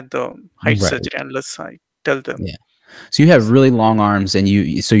 okay, I had the height Right. surgery unless I tell them. Yeah. So you have really long arms, and you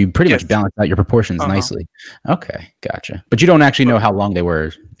pretty Yes. much balance out your proportions nicely. Okay, gotcha. But you don't actually know how long they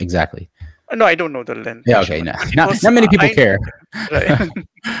were exactly. No, I don't know the length. Yeah. Okay. No, not many people care. Right.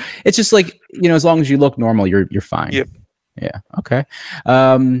 It's just like, as long as you look normal, you're fine. Yep. Yeah. Okay.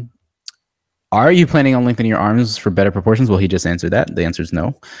 Are you planning on lengthening your arms for better proportions? Well, he just answered that. The answer is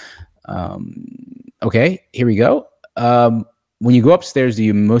no. Okay. Here we go. When you go upstairs, do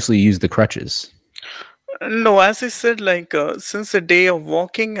you mostly use the crutches? No, as I said, like since the day of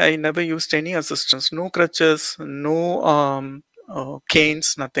walking, I never used any assistance. No crutches, no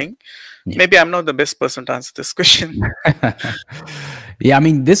canes, nothing. Yeah. Maybe I'm not the best person to answer this question. Yeah, I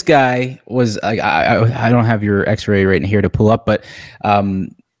mean, this guy was. I don't have your X-ray right here to pull up, but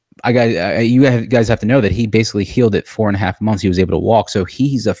you guys have to know that he basically healed it 4.5 months. He was able to walk, so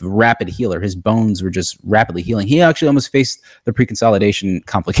he's a rapid healer. His bones were just rapidly healing. He actually almost faced the pre-consolidation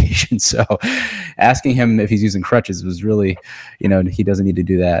complications. So, asking him if he's using crutches was really, he doesn't need to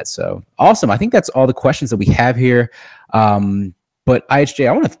do that. So awesome! I think that's all the questions that we have here. But IHJ,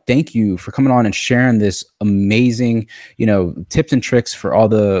 I want to thank you for coming on and sharing this amazing, tips and tricks for all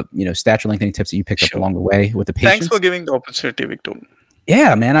the, stature lengthening tips that you picked up along the way with the patients. Thanks for giving the opportunity, Victor.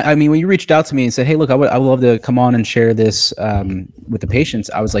 Yeah, man. I mean, when you reached out to me and said, "Hey, look, I would love to come on and share this with the patients,"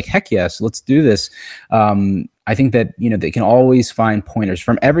 I was like, "Heck yes, let's do this." I think that they can always find pointers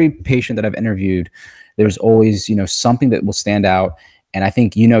from every patient that I've interviewed. There's always something that will stand out. And I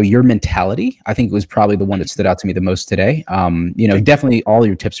think, your mentality, I think was probably the one that stood out to me the most today. Definitely all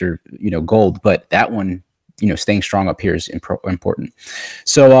your tips are, gold, but that one, staying strong up here is important.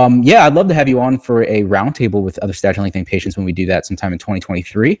 So, yeah, I'd love to have you on for a roundtable with other stature lengthening patients when we do that sometime in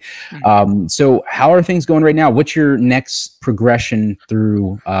 2023. So how are things going right now? What's your next progression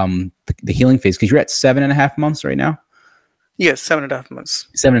through the healing phase? Because you're at 7.5 months right now. Yes, 7.5 months.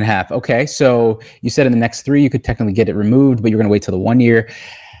 7.5. Okay. So you said in the next 3, you could technically get it removed, but you're going to wait till the 1 year.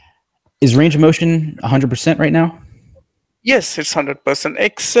 Is range of motion 100% right now? Yes, it's 100%,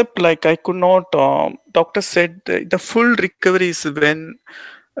 except like I could not, doctor said the full recovery is when,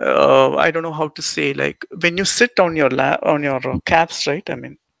 I don't know how to say, like when you sit on your calves, right? I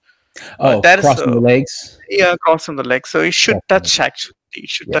mean, crossing the legs? Yeah, crossing the legs. So it should touch, actually. It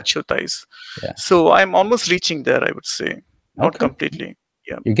should touch your thighs. Yeah. So I'm almost reaching there, I would say. Not completely.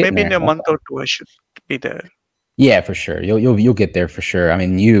 Yeah, maybe in a month or 2 I should be there. Yeah, for sure. You'll get there for sure. I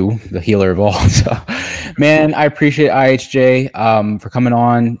mean, you, the healer of all. So, man, I appreciate IHJ for coming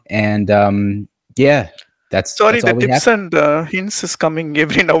on, and yeah, that's sorry. That's all the tips and hints is coming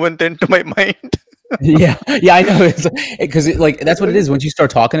every now and then to my mind. yeah, I know. Because that's what it is. Once you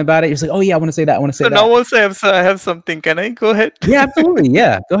start talking about it, you're like, oh yeah, I want to say that. I want to say that. So now also I have something. Can I go ahead? Yeah, absolutely.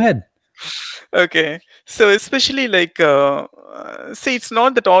 Yeah, go ahead. Okay. So especially like, see, it's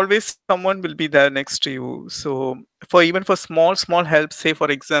not that always someone will be there next to you. So even for small help, say for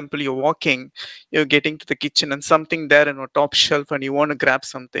example, you're walking, you're getting to the kitchen and something there in a top shelf and you want to grab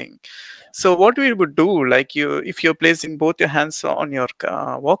something. So what we would do, like if you're placing both your hands on your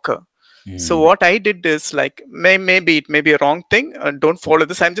walker. So what I did is like, maybe it may be a wrong thing. Don't follow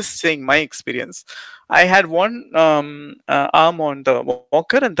this. I'm just saying my experience. I had one arm on the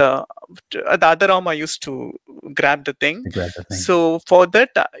walker and the other arm I used to grab the thing. So for that,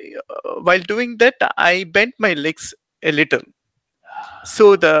 while doing that, I bent my legs a little.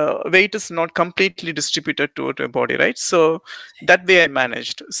 So the weight is not completely distributed to the body, right? So that way I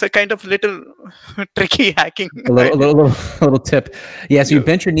managed. So kind of little tricky hacking. A little tip. Yeah, so you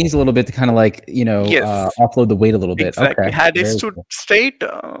bent your knees a little bit to kind of like, offload the weight a little bit. Exactly. Okay. Had it stood straight,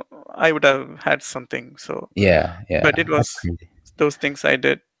 I would have had something. So yeah. But it was those things I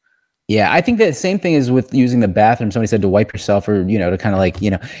did. Yeah, I think that same thing is with using the bathroom. Somebody said to wipe yourself or, to kind of like,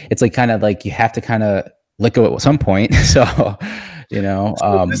 it's like kind of like you have to kind of let go at some point. So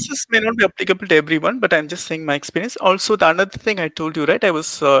So this may not be applicable to everyone, but I'm just saying my experience. Also, the another thing I told you, right?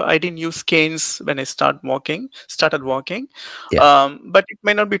 I didn't use canes when I started walking. But it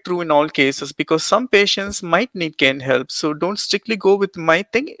may not be true in all cases because some patients might need cane help. So don't strictly go with my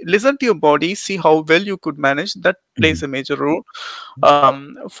thing. Listen to your body, see how well you could manage. That plays a major role.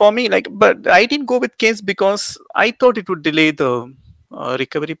 For me, but I didn't go with canes because I thought it would delay the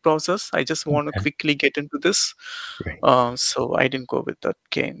recovery process. I just want to quickly get into this. So I didn't go with the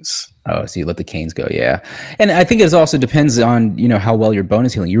canes. Oh, so you let the canes go. Yeah. And I think it also depends on, how well your bone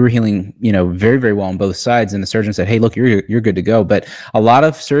is healing. You were healing, very, very well on both sides. And the surgeon said, hey, look, you're good to go. But a lot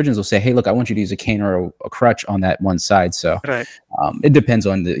of surgeons will say, hey, look, I want you to use a cane or a crutch on that one side. So it depends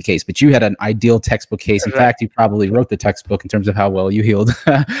on the case. But you had an ideal textbook case. In fact, you probably wrote the textbook in terms of how well you healed.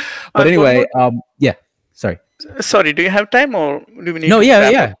 But anyway, yeah. Sorry, do you have time or do we need No,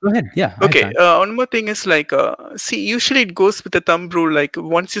 yeah. Go ahead. Yeah. Okay. One more thing is see, usually it goes with the thumb rule. Like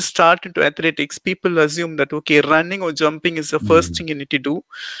once you start into athletics, people assume that, okay, running or jumping is the first thing you need to do.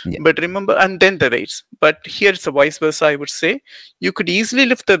 Yeah. But remember, and then the weights. But here it's a vice versa, I would say. You could easily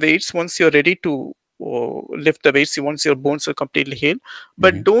lift the weights once you're ready to lift the weights, once your bones are completely healed.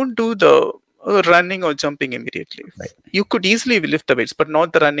 But don't do the running or jumping immediately. You could easily lift the weights, but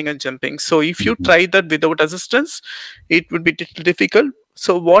not the running and jumping. So if you try that without assistance, it would be difficult.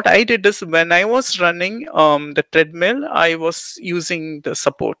 So what I did is when I was running the treadmill, I was using the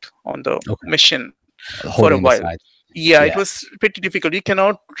support on the machine for a while. Yeah, it was pretty difficult. You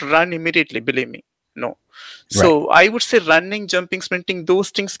cannot run immediately, believe me. No. So I would say running, jumping, sprinting, those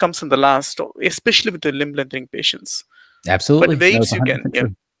things comes in the last, especially with the limb lengthening patients. Absolutely. But weights you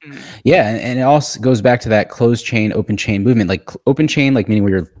can. Yeah, and it also goes back to that closed chain, open chain movement. Like open chain, like meaning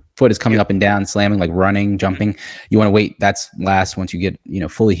where your foot is coming up and down, slamming, like running, jumping. You want to wait. That's last once you get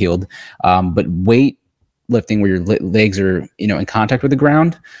fully healed. But weight lifting, where your legs are in contact with the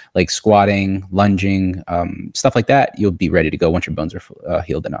ground, like squatting, lunging, stuff like that, you'll be ready to go once your bones are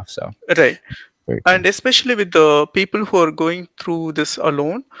healed enough. So and especially with the people who are going through this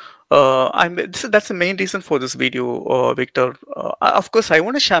alone. That's the main reason for this video, Victor. Of course, I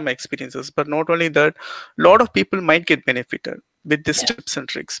want to share my experiences, but not only that, a lot of people might get benefited with these tips and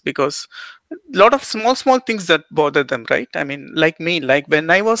tricks because a lot of small things that bother them, right? I mean, like me, like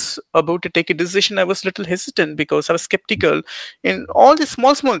when I was about to take a decision, I was a little hesitant because I was skeptical in all these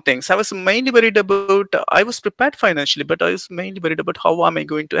small things. I was mainly worried about, I was prepared financially, but I was mainly worried about how am I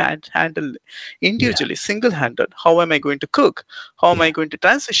going to handle individually, single-handed, how am I going to cook, how am I going to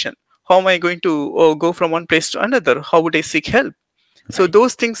transition, how am I going to go from one place to another, how would I seek help? So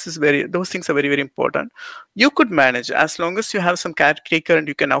those things are very, very important. You could manage as long as you have some caretaker and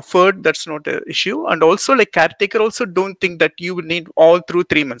you can afford. That's not an issue. And also, like caretaker, also don't think that you will need all through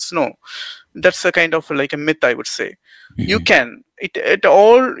 3 months. No, that's a kind of like a myth, I would say. You can.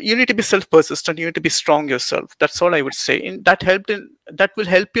 You need to be self-persistent. You need to be strong yourself. That's all I would say. That will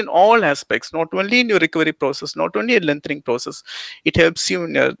help you in all aspects, not only in your recovery process, not only a lengthening process. It helps you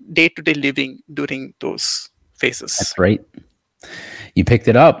in your day-to-day living during those phases. That's right. You picked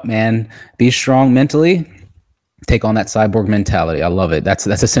it up, man. Be strong mentally. Take on that cyborg mentality. I love it. That's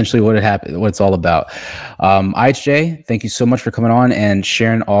essentially what it's all about. IHJ, thank you so much for coming on and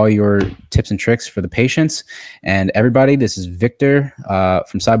sharing all your tips and tricks for the patients. And everybody, this is Victor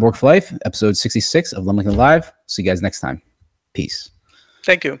from Cyborg for Life, episode 66 of Limb Lengthening Live. See you guys next time. Peace.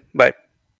 Thank you. Bye.